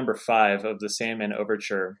issue number 5 of the Sandman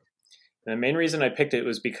Overture. And the main reason I picked it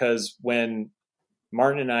was because when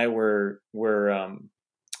Martin and I were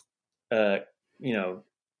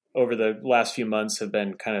over the last few months have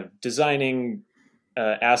been kind of designing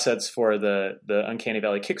assets for the Uncanny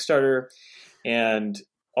Valley Kickstarter, and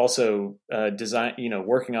also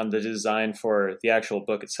working on the design for the actual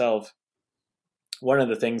book itself. One of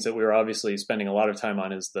the things that we were obviously spending a lot of time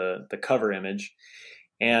on is the cover image.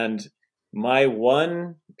 And my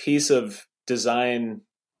one piece of design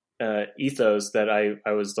ethos that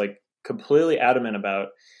I was like completely adamant about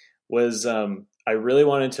was I really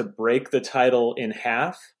wanted to break the title in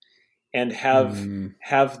half and have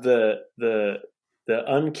the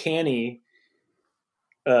uncanny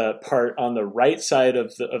part on the right side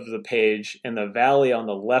of the page and the valley on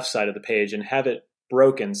the left side of the page, and have it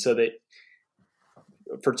broken so that,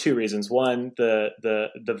 for 2 reasons. One,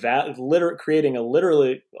 creating a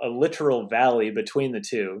literal valley between the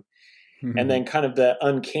two, and then kind of the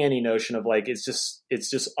uncanny notion of like it's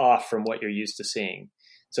just off from what you're used to seeing.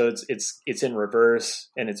 So it's in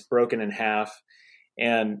reverse and it's broken in half.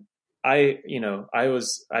 And I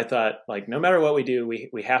thought, like, no matter what we do,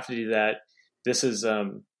 we have to do that. This is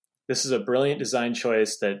a brilliant design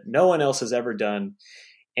choice that no one else has ever done,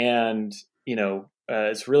 and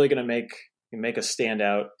it's really going to make us stand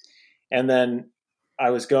out. And then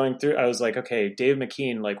I was like, okay, Dave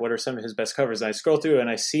McKean, like, what are some of his best covers? And I scroll through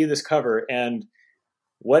and I see this cover, and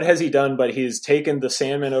what has he done? But he's taken the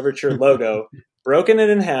Sandman Overture logo, broken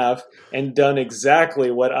it in half, and done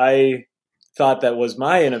exactly what I thought that was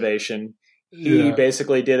my innovation. He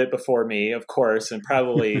basically did it before me, of course, and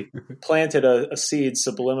probably planted a seed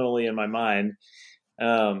subliminally in my mind.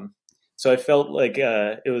 So I felt like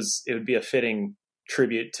it would be a fitting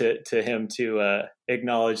tribute to him to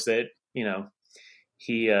acknowledge that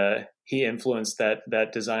he influenced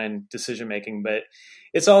that design decision making. But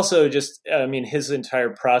it's also just, I mean, his entire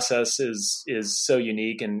process is so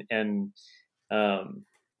unique, and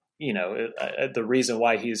the reason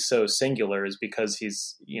why he's so singular is because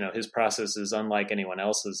his process is unlike anyone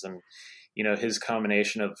else's. And his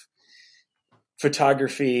combination of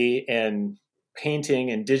photography and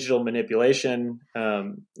painting and digital manipulation,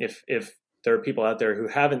 if there are people out there who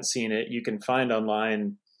haven't seen it, you can find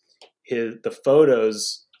online the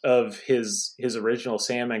photos of his original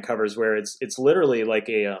Sandman covers, where it's literally like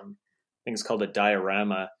I think it's called a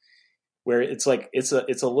diorama, where it's like it's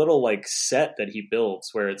a little like set that he builds,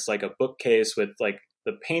 where it's like a bookcase with like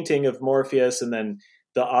the painting of Morpheus, and then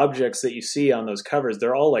the objects that you see on those covers,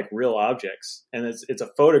 they're all like real objects, and it's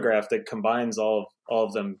a photograph that combines all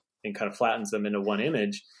of them and kind of flattens them into one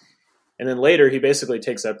image. And then later he basically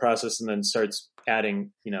takes that process and then starts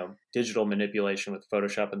adding, digital manipulation with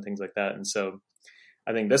Photoshop and things like that. And so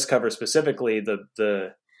I think this cover specifically,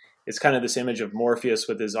 it's kind of this image of Morpheus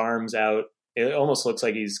with his arms out. It almost looks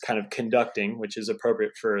like he's kind of conducting, which is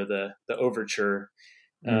appropriate for the overture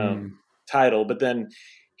title. But then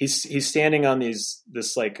he's standing on this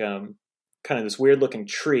like kind of this weird looking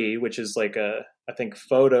tree, which is like a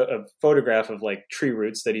photograph of like tree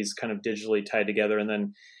roots that he's kind of digitally tied together. And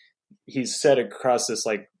then he's set across this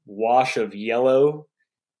like wash of yellow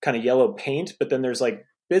paint, but then there's like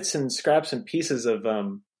bits and scraps and pieces of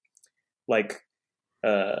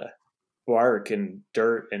bark and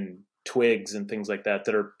dirt and twigs and things like that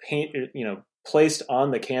are placed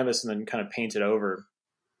on the canvas and then kind of painted over.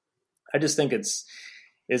 I just think it's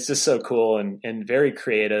just so cool and very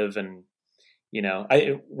creative. And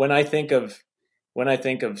when I think of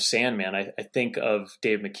Sandman, I think of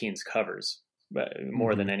Dave McKean's covers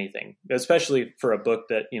more than anything, especially for a book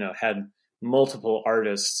that had multiple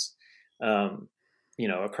artists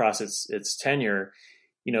across its tenure,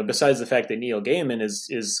 besides the fact that Neil Gaiman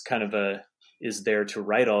is there to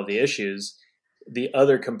write all the issues, the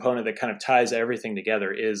other component that kind of ties everything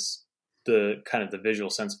together is the kind of the visual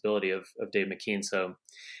sensibility of Dave McKean. So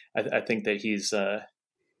I think that he's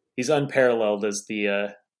unparalleled as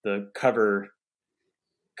the cover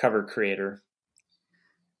creator.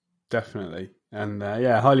 Definitely. And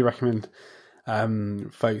I highly recommend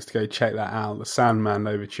folks to go check that out. The Sandman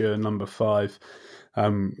Overture #5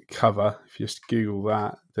 cover. If you just Google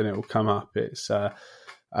that, then it will come up. It's got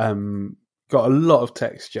a lot of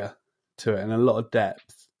texture to it and a lot of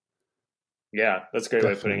depth. Yeah, that's a great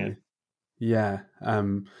way of putting it. Yeah,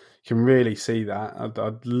 you can really see that.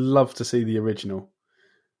 I'd love to see the original.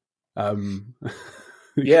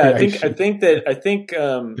 Yeah, I think that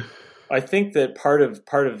part of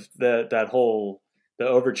that whole the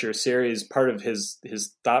Overture series, part of his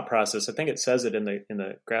thought process, I think it says it in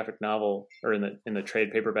the graphic novel or in the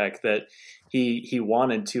trade paperback, that he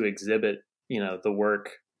wanted to exhibit the work,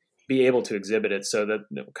 be able to exhibit it, so that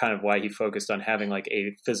kind of why he focused on having like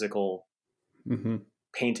a physical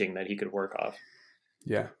painting that he could work off.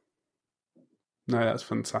 Yeah. No, that's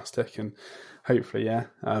fantastic, and hopefully,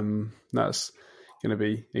 that's going to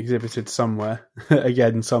be exhibited somewhere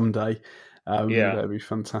again someday. That'd be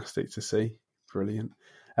fantastic to see. Brilliant.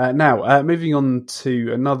 Now, moving on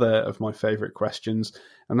to another of my favourite questions,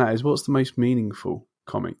 and that is, what's the most meaningful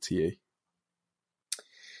comic to you?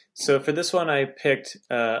 So for this one, I picked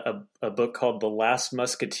a book called The Last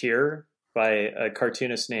Musketeer by a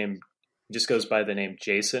cartoonist just goes by the name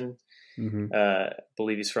Jason. I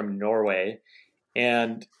believe he's from Norway.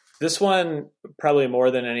 And this one, probably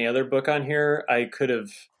more than any other book on here, I could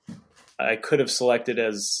have selected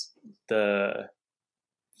as the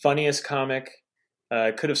funniest comic.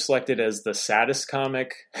 I could have selected as the saddest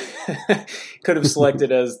comic. Could have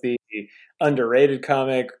selected as the underrated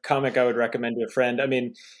comic I would recommend to a friend. I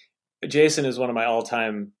mean, Jason is one of my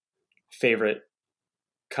all-time favorite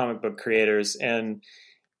comic book creators, and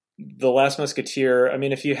The Last Musketeer, I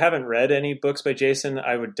mean, if you haven't read any books by Jason,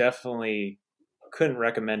 I would couldn't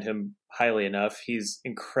recommend him highly enough. He's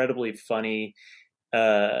incredibly funny,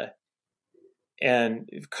 and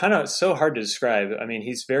kind of so hard to describe. I mean,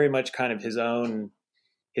 he's very much kind of his own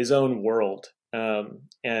world.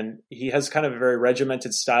 And he has kind of a very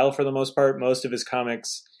regimented style for the most part. Most of his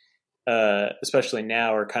comics, especially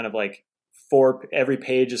now, are kind of like every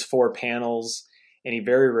page is 4 panels, and he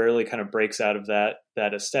very rarely kind of breaks out of that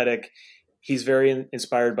aesthetic. He's very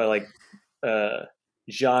inspired by like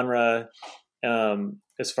genre,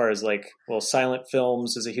 as far as like, silent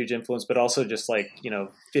films is a huge influence, but also just like,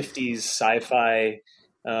 50s sci-fi.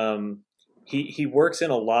 He works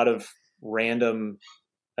in a lot of random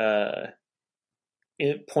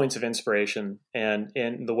points of inspiration, and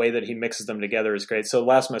the way that he mixes them together is great. So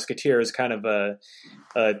Last Musketeer is kind of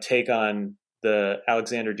a take on the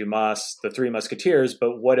Alexander Dumas, the Three Musketeers,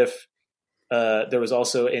 but what if there was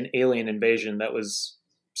also an alien invasion that was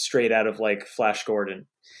straight out of like Flash Gordon?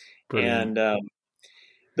 Brilliant. And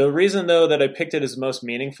the reason though that I picked it as most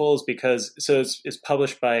meaningful is because it's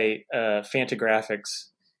published by Fantagraphics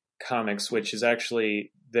Comics, which is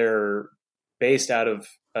actually, they're based out of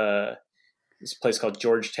this place called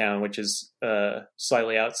Georgetown, which is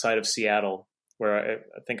slightly outside of Seattle, where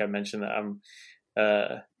I think I mentioned that I'm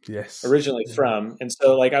originally from. And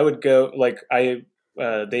so like I would go, like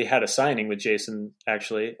they had a signing with Jason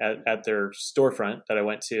actually at their storefront that I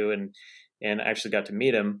went to, and actually got to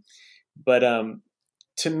meet him. But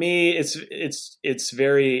to me, it's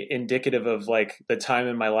very indicative of like the time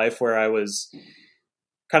in my life where I was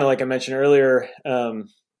kind of, like I mentioned earlier,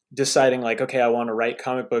 deciding like, okay, I want to write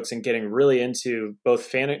comic books, and getting really into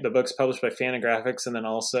both the books published by Fantagraphics and then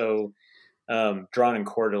also Drawn and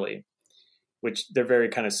Quarterly, which they're very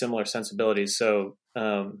kind of similar sensibilities. So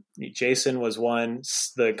Jason was one.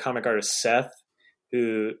 The comic artist Seth,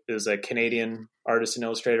 who is a Canadian artist and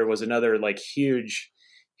illustrator, was another like huge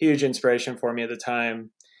inspiration for me at the time.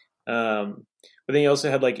 But then you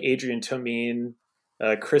also had like Adrian Tomine,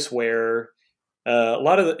 Chris Ware, a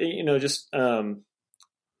lot of just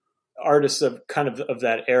artists of kind of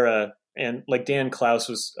that era, and like Dan Klaus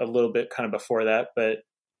was a little bit kind of before that, but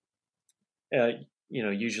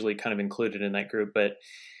usually kind of included in that group. But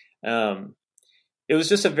it was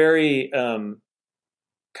just a very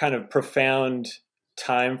kind of profound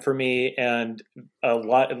time for me, and a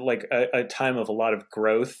lot like a time of a lot of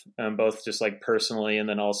growth, both just like personally and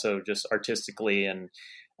then also just artistically, and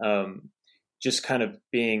just kind of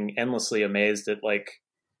being endlessly amazed at like,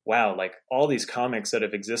 wow, like all these comics that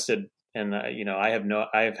have existed, and I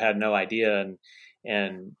have had no idea,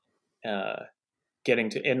 and getting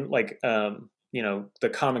to, and like the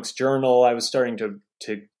Comics Journal. I was starting to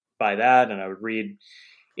buy that, and I would read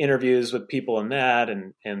interviews with people in that,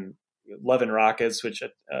 and Love and Rockets, which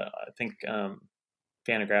I think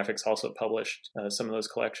Fantagraphics also published some of those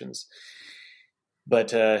collections.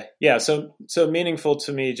 But so meaningful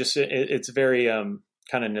to me. Just it's a very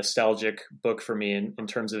kind of nostalgic book for me in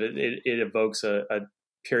terms of it evokes a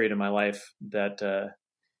period in my life that,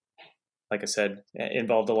 like I said,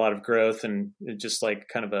 involved a lot of growth and just like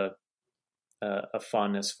kind of a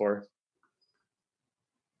fondness for.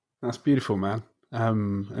 That's beautiful, man.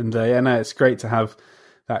 No, it's great to have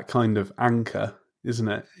that kind of anchor, isn't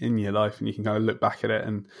it, in your life, and you can kind of look back at it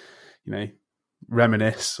and,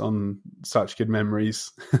 reminisce on such good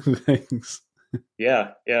memories and things.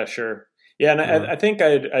 Yeah, sure. Yeah, and I think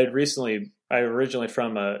I originally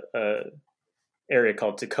from a area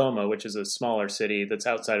called Tacoma, which is a smaller city that's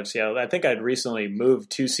outside of Seattle. I think I'd recently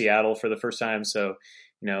moved to Seattle for the first time, so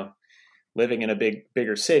living in a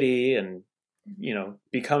bigger city and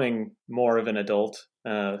becoming more of an adult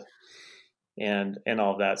and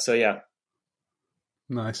all of that. So yeah.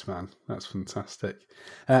 Nice, man. That's fantastic.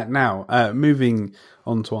 Now, moving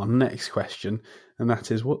on to our next question, and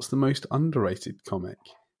that is, what's the most underrated comic?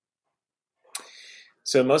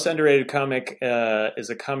 So most underrated comic is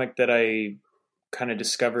a comic that I kind of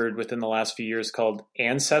discovered within the last few years called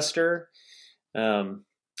Ancestor.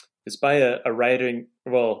 It's by a writer.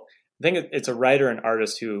 Well, I think it's a writer and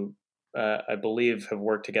artist who I believe have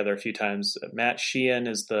worked together a few times. Matt Sheehan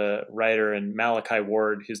is the writer, and Malachi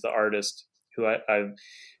Ward, who's the artist, who I'm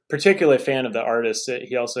particularly a fan of the artist.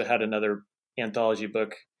 He also had another anthology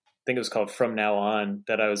book, I think it was called From Now On,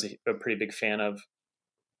 that I was a pretty big fan of.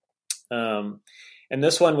 And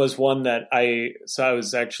this one was one that I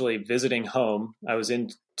was actually visiting home. I was in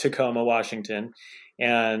Tacoma, Washington,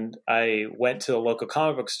 and I went to the local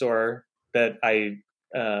comic book store that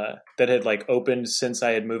that had like opened since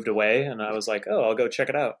I had moved away. And I was like, oh, I'll go check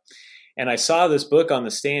it out. And I saw this book on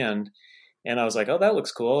the stand and I was like, oh, that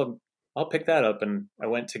looks cool. I'll pick that up. And I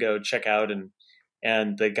went to go check out,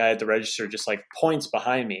 and the guy at the register just like points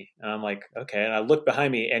behind me. And I'm like, okay. And I look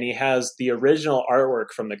behind me and he has the original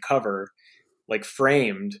artwork from the cover, like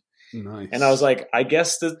framed. Nice. And I was like, I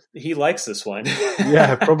guess that he likes this one.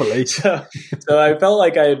 Yeah, probably. so I felt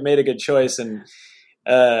like I had made a good choice. And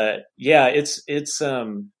I'm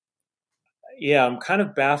kind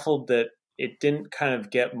of baffled that it didn't kind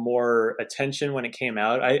of get more attention when it came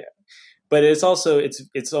out. But it's also,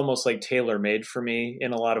 it's almost like tailor made for me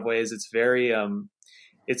in a lot of ways. It's very,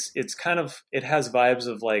 it's kind of, it has vibes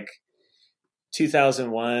of like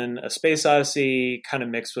 2001, A Space Odyssey, kind of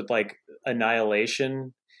mixed with like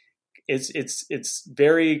Annihilation. It's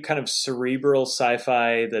very kind of cerebral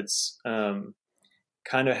sci-fi that's kind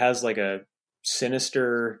of has like a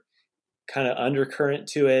sinister kind of undercurrent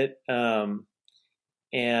to it.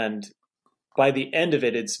 And by the end of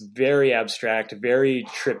it, it's very abstract, very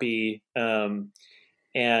trippy.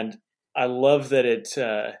 And I love that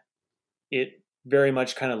it very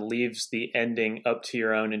much kind of leaves the ending up to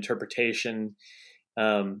your own interpretation.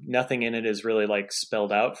 Nothing in it is really like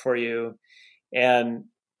spelled out for you. And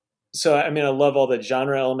so, I mean, I love all the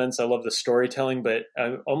genre elements. I love the storytelling, but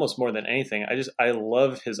almost more than anything, I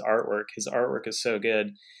love his artwork. His artwork is so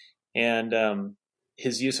good. And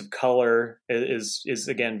his use of color is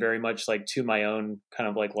again, very much like to my own kind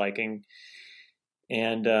of like liking.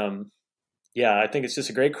 And I think it's just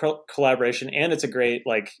a great collaboration, and it's a great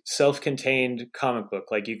like self-contained comic book.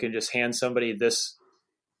 Like you can just hand somebody this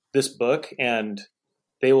book and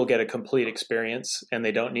they will get a complete experience, and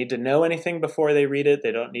they don't need to know anything before they read it.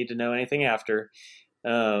 They don't need to know anything after,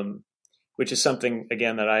 which is something,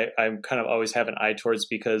 again, that I kind of always have an eye towards,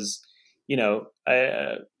 because,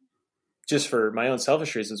 I just for my own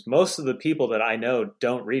selfish reasons, most of the people that I know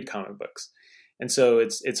don't read comic books. And so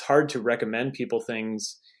it's hard to recommend people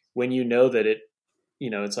things when you know that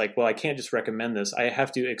it's like, well, I can't just recommend this. I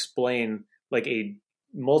have to explain like a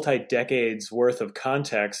multi-decades worth of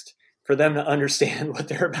context for them to understand what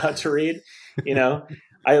they're about to read. I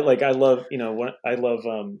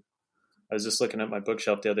was just looking at my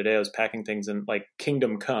bookshelf the other day. I was packing things in like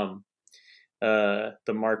Kingdom Come, the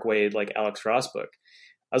Mark Waid, like Alex Ross book.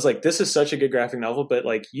 I was like, this is such a good graphic novel, but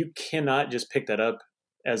like you cannot just pick that up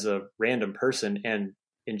as a random person and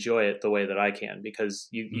enjoy it the way that I can, because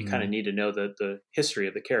you kind of need to know the history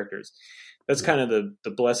of the characters. That's kind of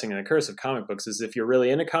the blessing and the curse of comic books, is if you're really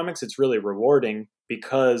into comics, it's really rewarding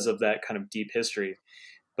because of that kind of deep history.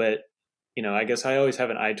 But, I guess I always have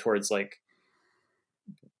an eye towards like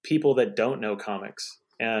people that don't know comics,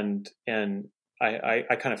 and I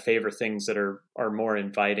kind of favor things that are more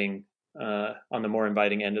inviting, on the more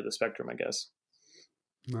inviting end of the spectrum, I guess.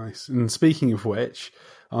 Nice. And speaking of which,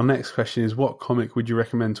 our next question is, what comic would you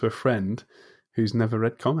recommend to a friend who's never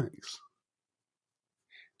read comics?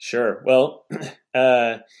 Sure. Well,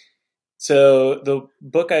 so the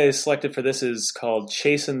book I selected for this is called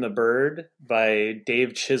Chasing the Bird by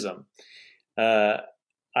Dave Chisholm. Uh,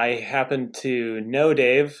 I happen to know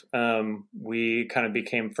Dave. We kind of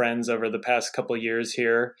became friends over the past couple of years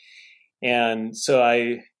here. And so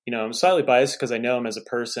I'm slightly biased because I know him as a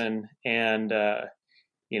person, and I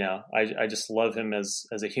just love him as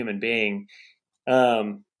a human being.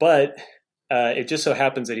 But it just so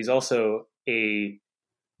happens that he's also a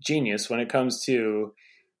genius when it comes to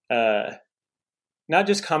not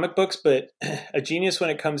just comic books, but a genius when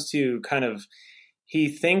it comes to kind of, he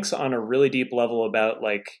thinks on a really deep level about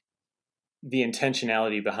like the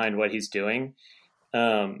intentionality behind what he's doing.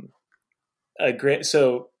 So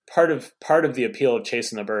part of the appeal of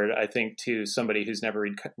Chasing the Bird, I think, to somebody who's never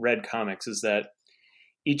read comics, is that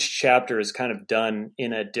each chapter is kind of done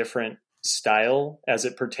in a different style as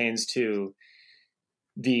it pertains to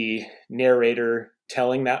the narrator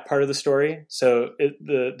telling that part of the story. So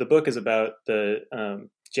the book is about the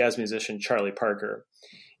jazz musician Charlie Parker,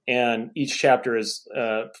 and each chapter is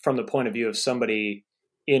from the point of view of somebody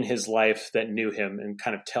in his life that knew him and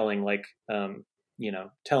kind of telling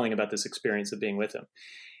telling about this experience of being with him.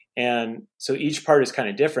 And so each part is kind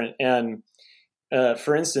of different. And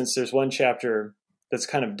for instance, there's one chapter that's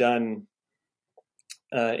kind of done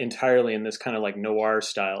entirely in this kind of like noir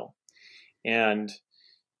style. And,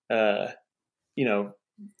 for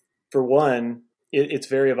one, it's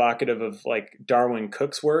very evocative of like Darwin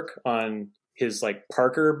Cook's work on his like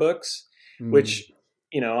Parker books, which,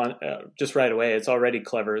 just right away, it's already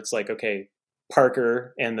clever. It's like, okay,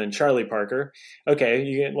 Parker and then Charlie Parker. Okay,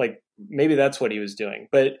 you get like, maybe that's what he was doing.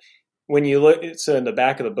 But when you look, so in the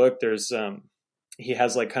back of the book, there's he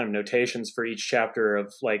has like kind of notations for each chapter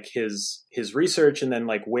of like his research, and then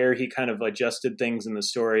like where he kind of adjusted things in the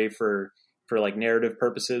story for like narrative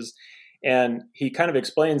purposes. And he kind of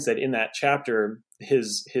explains that in that chapter,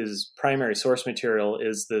 his primary source material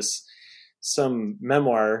is some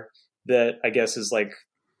memoir that I guess is like,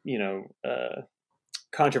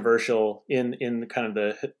 controversial in kind of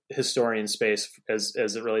the historian space as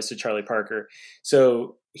it relates to Charlie Parker.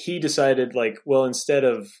 So he decided like, well, instead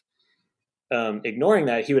of ignoring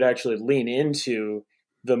that, he would actually lean into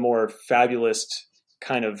the more fabulous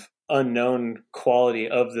kind of unknown quality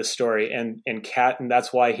of the story, and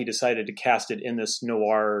that's why he decided to cast it in this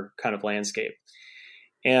noir kind of landscape.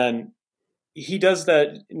 And he does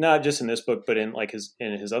that not just in this book, but in like his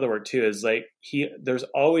other work too. Is like there's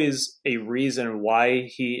always a reason why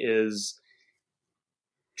he is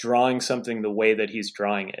drawing something the way that he's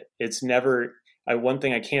drawing it. It's never. One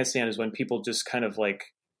thing I can't stand is when people just kind of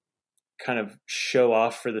show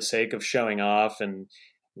off for the sake of showing off, and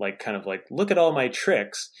like kind of like, look at all my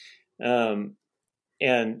tricks. And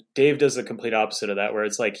Dave does the complete opposite of that, where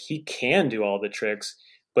it's like he can do all the tricks,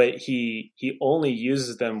 but he only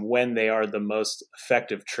uses them when they are the most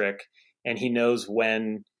effective trick, and he knows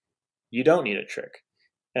when you don't need a trick,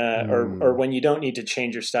 or when you don't need to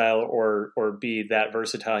change your style or be that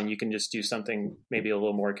versatile, and you can just do something maybe a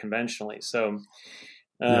little more conventionally. So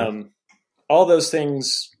all those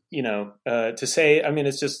things, to say, I mean,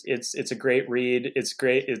 it's a great read. It's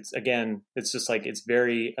great. It's just like, it's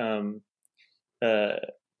very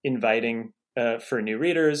inviting for new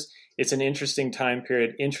readers. It's an interesting time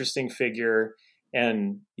period, interesting figure.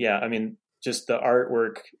 And yeah, I mean, just the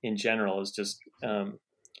artwork in general is just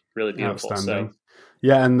really beautiful. So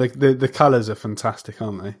yeah, and the colors are fantastic,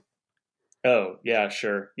 aren't they? Oh yeah,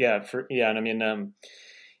 sure. Yeah. And I mean, and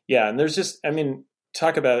there's just, I mean,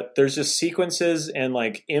 there's just sequences and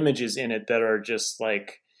like images in it that are just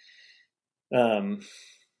like, to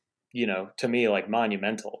me, like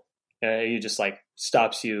monumental. You just like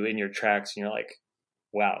stops you in your tracks, and you're like,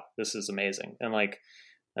 wow, this is amazing. And like,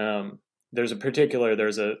 there's a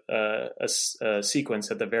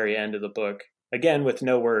sequence at the very end of the book, again, with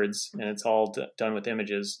no words, and it's all done with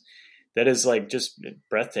images, that is like just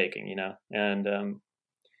breathtaking, and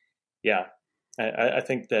I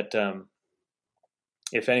think that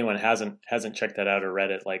if anyone hasn't checked that out or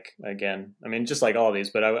read it, like, again, I mean, just like all of these,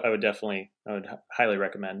 but I would highly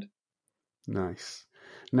recommend. Nice.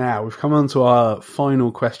 Now we've come on to our final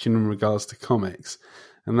question in regards to comics,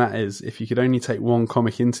 and that is, if you could only take one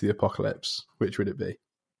comic into the apocalypse, which would it be?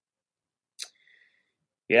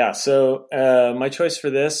 Yeah, so my choice for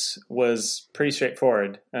this was pretty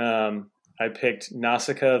straightforward. I picked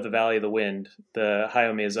Nausicaa of the Valley of the Wind, the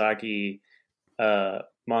Hayao Miyazaki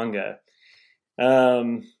manga.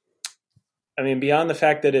 I mean, beyond the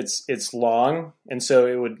fact that it's long, and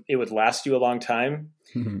so it would last you a long time.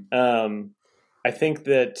 I think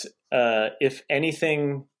that if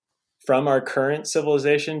anything from our current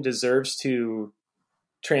civilization deserves to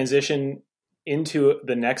transition into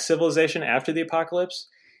the next civilization after the apocalypse,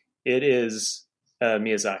 it is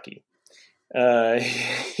Miyazaki.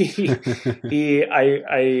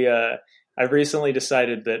 I've recently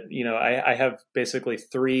decided that, you know, I have basically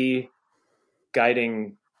three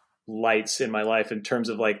guiding lights in my life in terms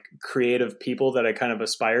of like creative people that I kind of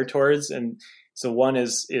aspire towards. And so one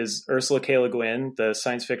is Ursula K. Le Guin, the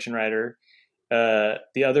science fiction writer.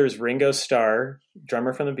 The other is Ringo Starr,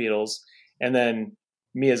 drummer from the Beatles. And then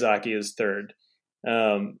Miyazaki is third.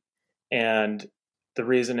 And the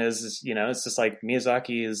reason is, you know, it's just like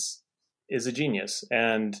Miyazaki is a genius.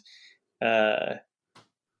 And I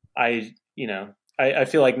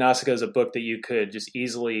feel like Nausicaa is a book that you could just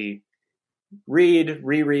easily read,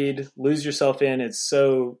 reread, lose yourself in. There's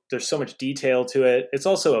so much detail to it. It's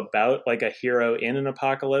also about like a hero in an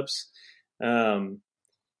apocalypse. And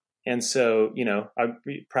so, you know, I'd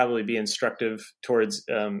probably be instructive towards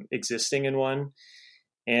existing in one.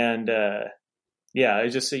 And I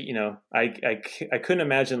just, you know, I couldn't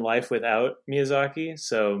imagine life without Miyazaki.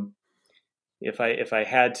 So if I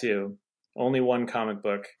had to, only one comic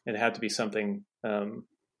book, it had to be something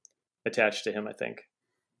attached to him, I think.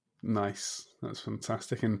 Nice. That's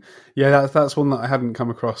fantastic. And yeah, that's one that I hadn't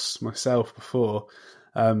come across myself before.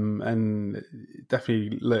 And it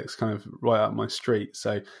definitely looks kind of right up my street.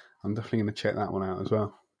 So I'm definitely going to check that one out as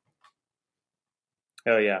well.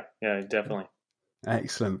 Oh yeah. Yeah, definitely.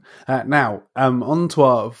 Excellent. Now, on to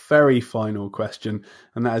our very final question,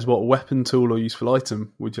 and that is, what weapon, tool, or useful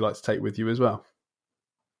item would you like to take with you as well?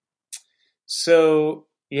 So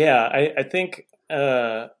yeah, I think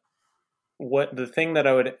what the thing that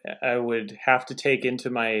I would have to take into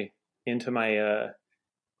my you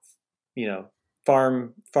know,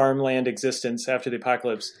 farmland existence after the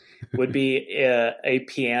apocalypse would be a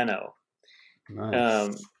piano.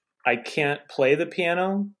 Nice. I can't play the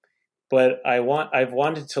piano, but I've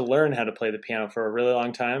wanted to learn how to play the piano for a really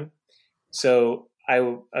long time. So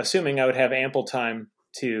assuming I would have ample time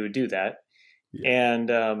to do that. Yeah.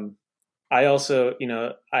 And I also, you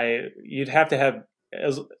know, you'd have to have,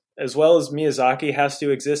 as well as Miyazaki has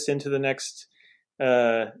to exist into the next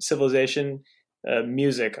civilization,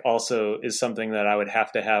 music also is something that I would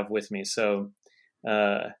have to have with me. So,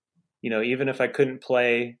 you know, even if I couldn't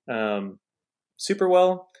play super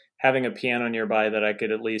well, having a piano nearby that I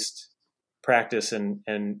could at least practice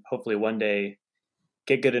and hopefully one day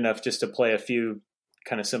get good enough just to play a few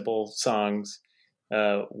kind of simple songs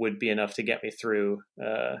would be enough to get me through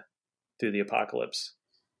the apocalypse.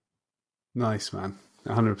 Nice, man.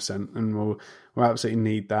 100%. And we'll absolutely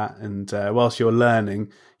need that. And whilst you're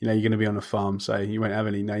learning, you know, you're going to be on a farm, so you won't have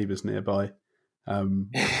any neighbours nearby. Yeah,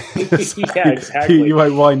 exactly. You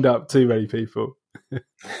won't wind up too many people.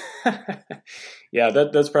 Yeah,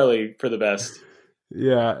 that's probably for the best.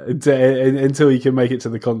 Yeah, until you can make it to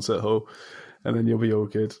the concert hall, and then you'll be all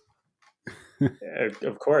good.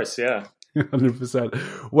 Of course, yeah.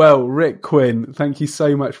 100%. Well, Rick Quinn, thank you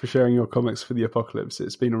so much for sharing your comics for the apocalypse.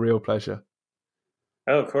 It's been a real pleasure.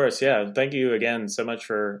 Oh, of course, yeah. Thank you again so much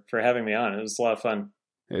for having me on. It was a lot of fun.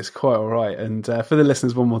 It's quite all right. And for the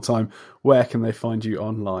listeners, one more time, where can they find you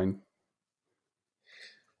online?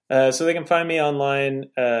 So they can find me online,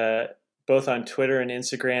 both on Twitter and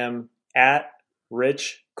Instagram, at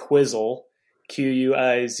Rich Quizzle, Quizzle.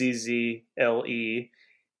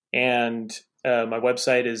 And my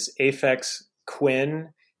website is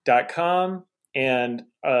afexquinn.com, and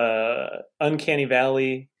Uncanny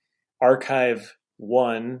Valley Archive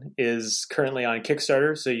 1 is currently on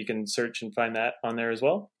Kickstarter, so you can search and find that on there as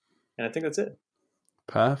well. And I think that's it.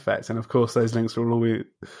 Perfect. And of course, those links will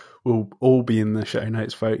all be in the show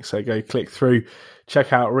notes, folks. So go click through,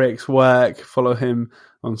 check out Rick's work, follow him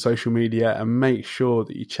on social media, and make sure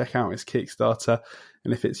that you check out his Kickstarter.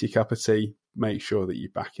 And if it's your cup of tea, make sure that you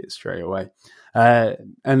back it straight away.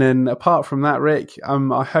 And then apart from that, Rick,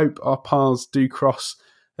 I hope our paths do cross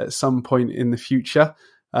at some point in the future.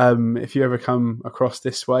 If you ever come across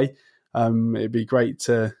this way, it'd be great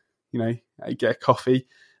to, you know, get a coffee,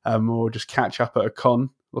 or just catch up at a con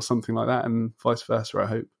or something like that, and vice versa, I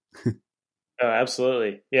hope. Oh,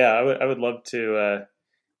 absolutely. Yeah, I would love to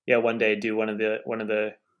one day do one of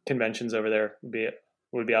the conventions over there.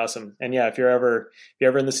 Would be awesome. And yeah, if you're ever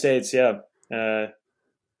in the States,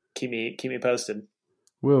 keep me posted.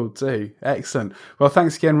 Will do. Excellent. Well,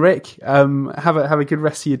 thanks again, Rick. Have a good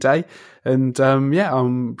rest of your day, and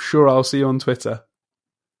I'm sure I'll see you on Twitter.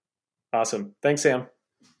 Awesome. Thanks, Sam.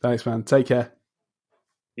 Thanks, man. Take care.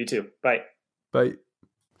 You too. Bye. Bye.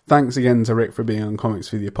 Thanks again to Rick for being on Comics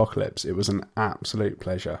for the Apocalypse. It was an absolute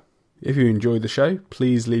pleasure. If you enjoyed the show,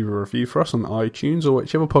 please leave a review for us on iTunes or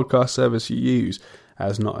whichever podcast service you use,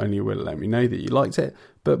 as not only will it let me know that you liked it,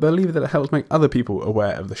 but believe that it helps make other people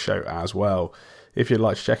aware of the show as well. If you'd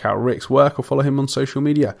like to check out Rick's work or follow him on social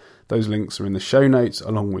media, those links are in the show notes,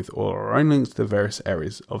 along with all our own links to the various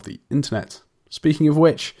areas of the internet. Speaking of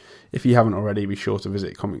which, if you haven't already, be sure to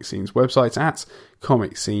visit Comic Scene's website at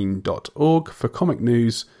comicscene.org for comic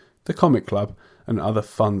news, the comic club, and other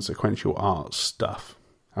fun sequential art stuff.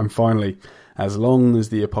 And finally, as long as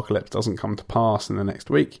the apocalypse doesn't come to pass in the next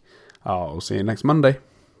week, I'll see you next Monday.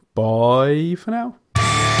 Bye for now.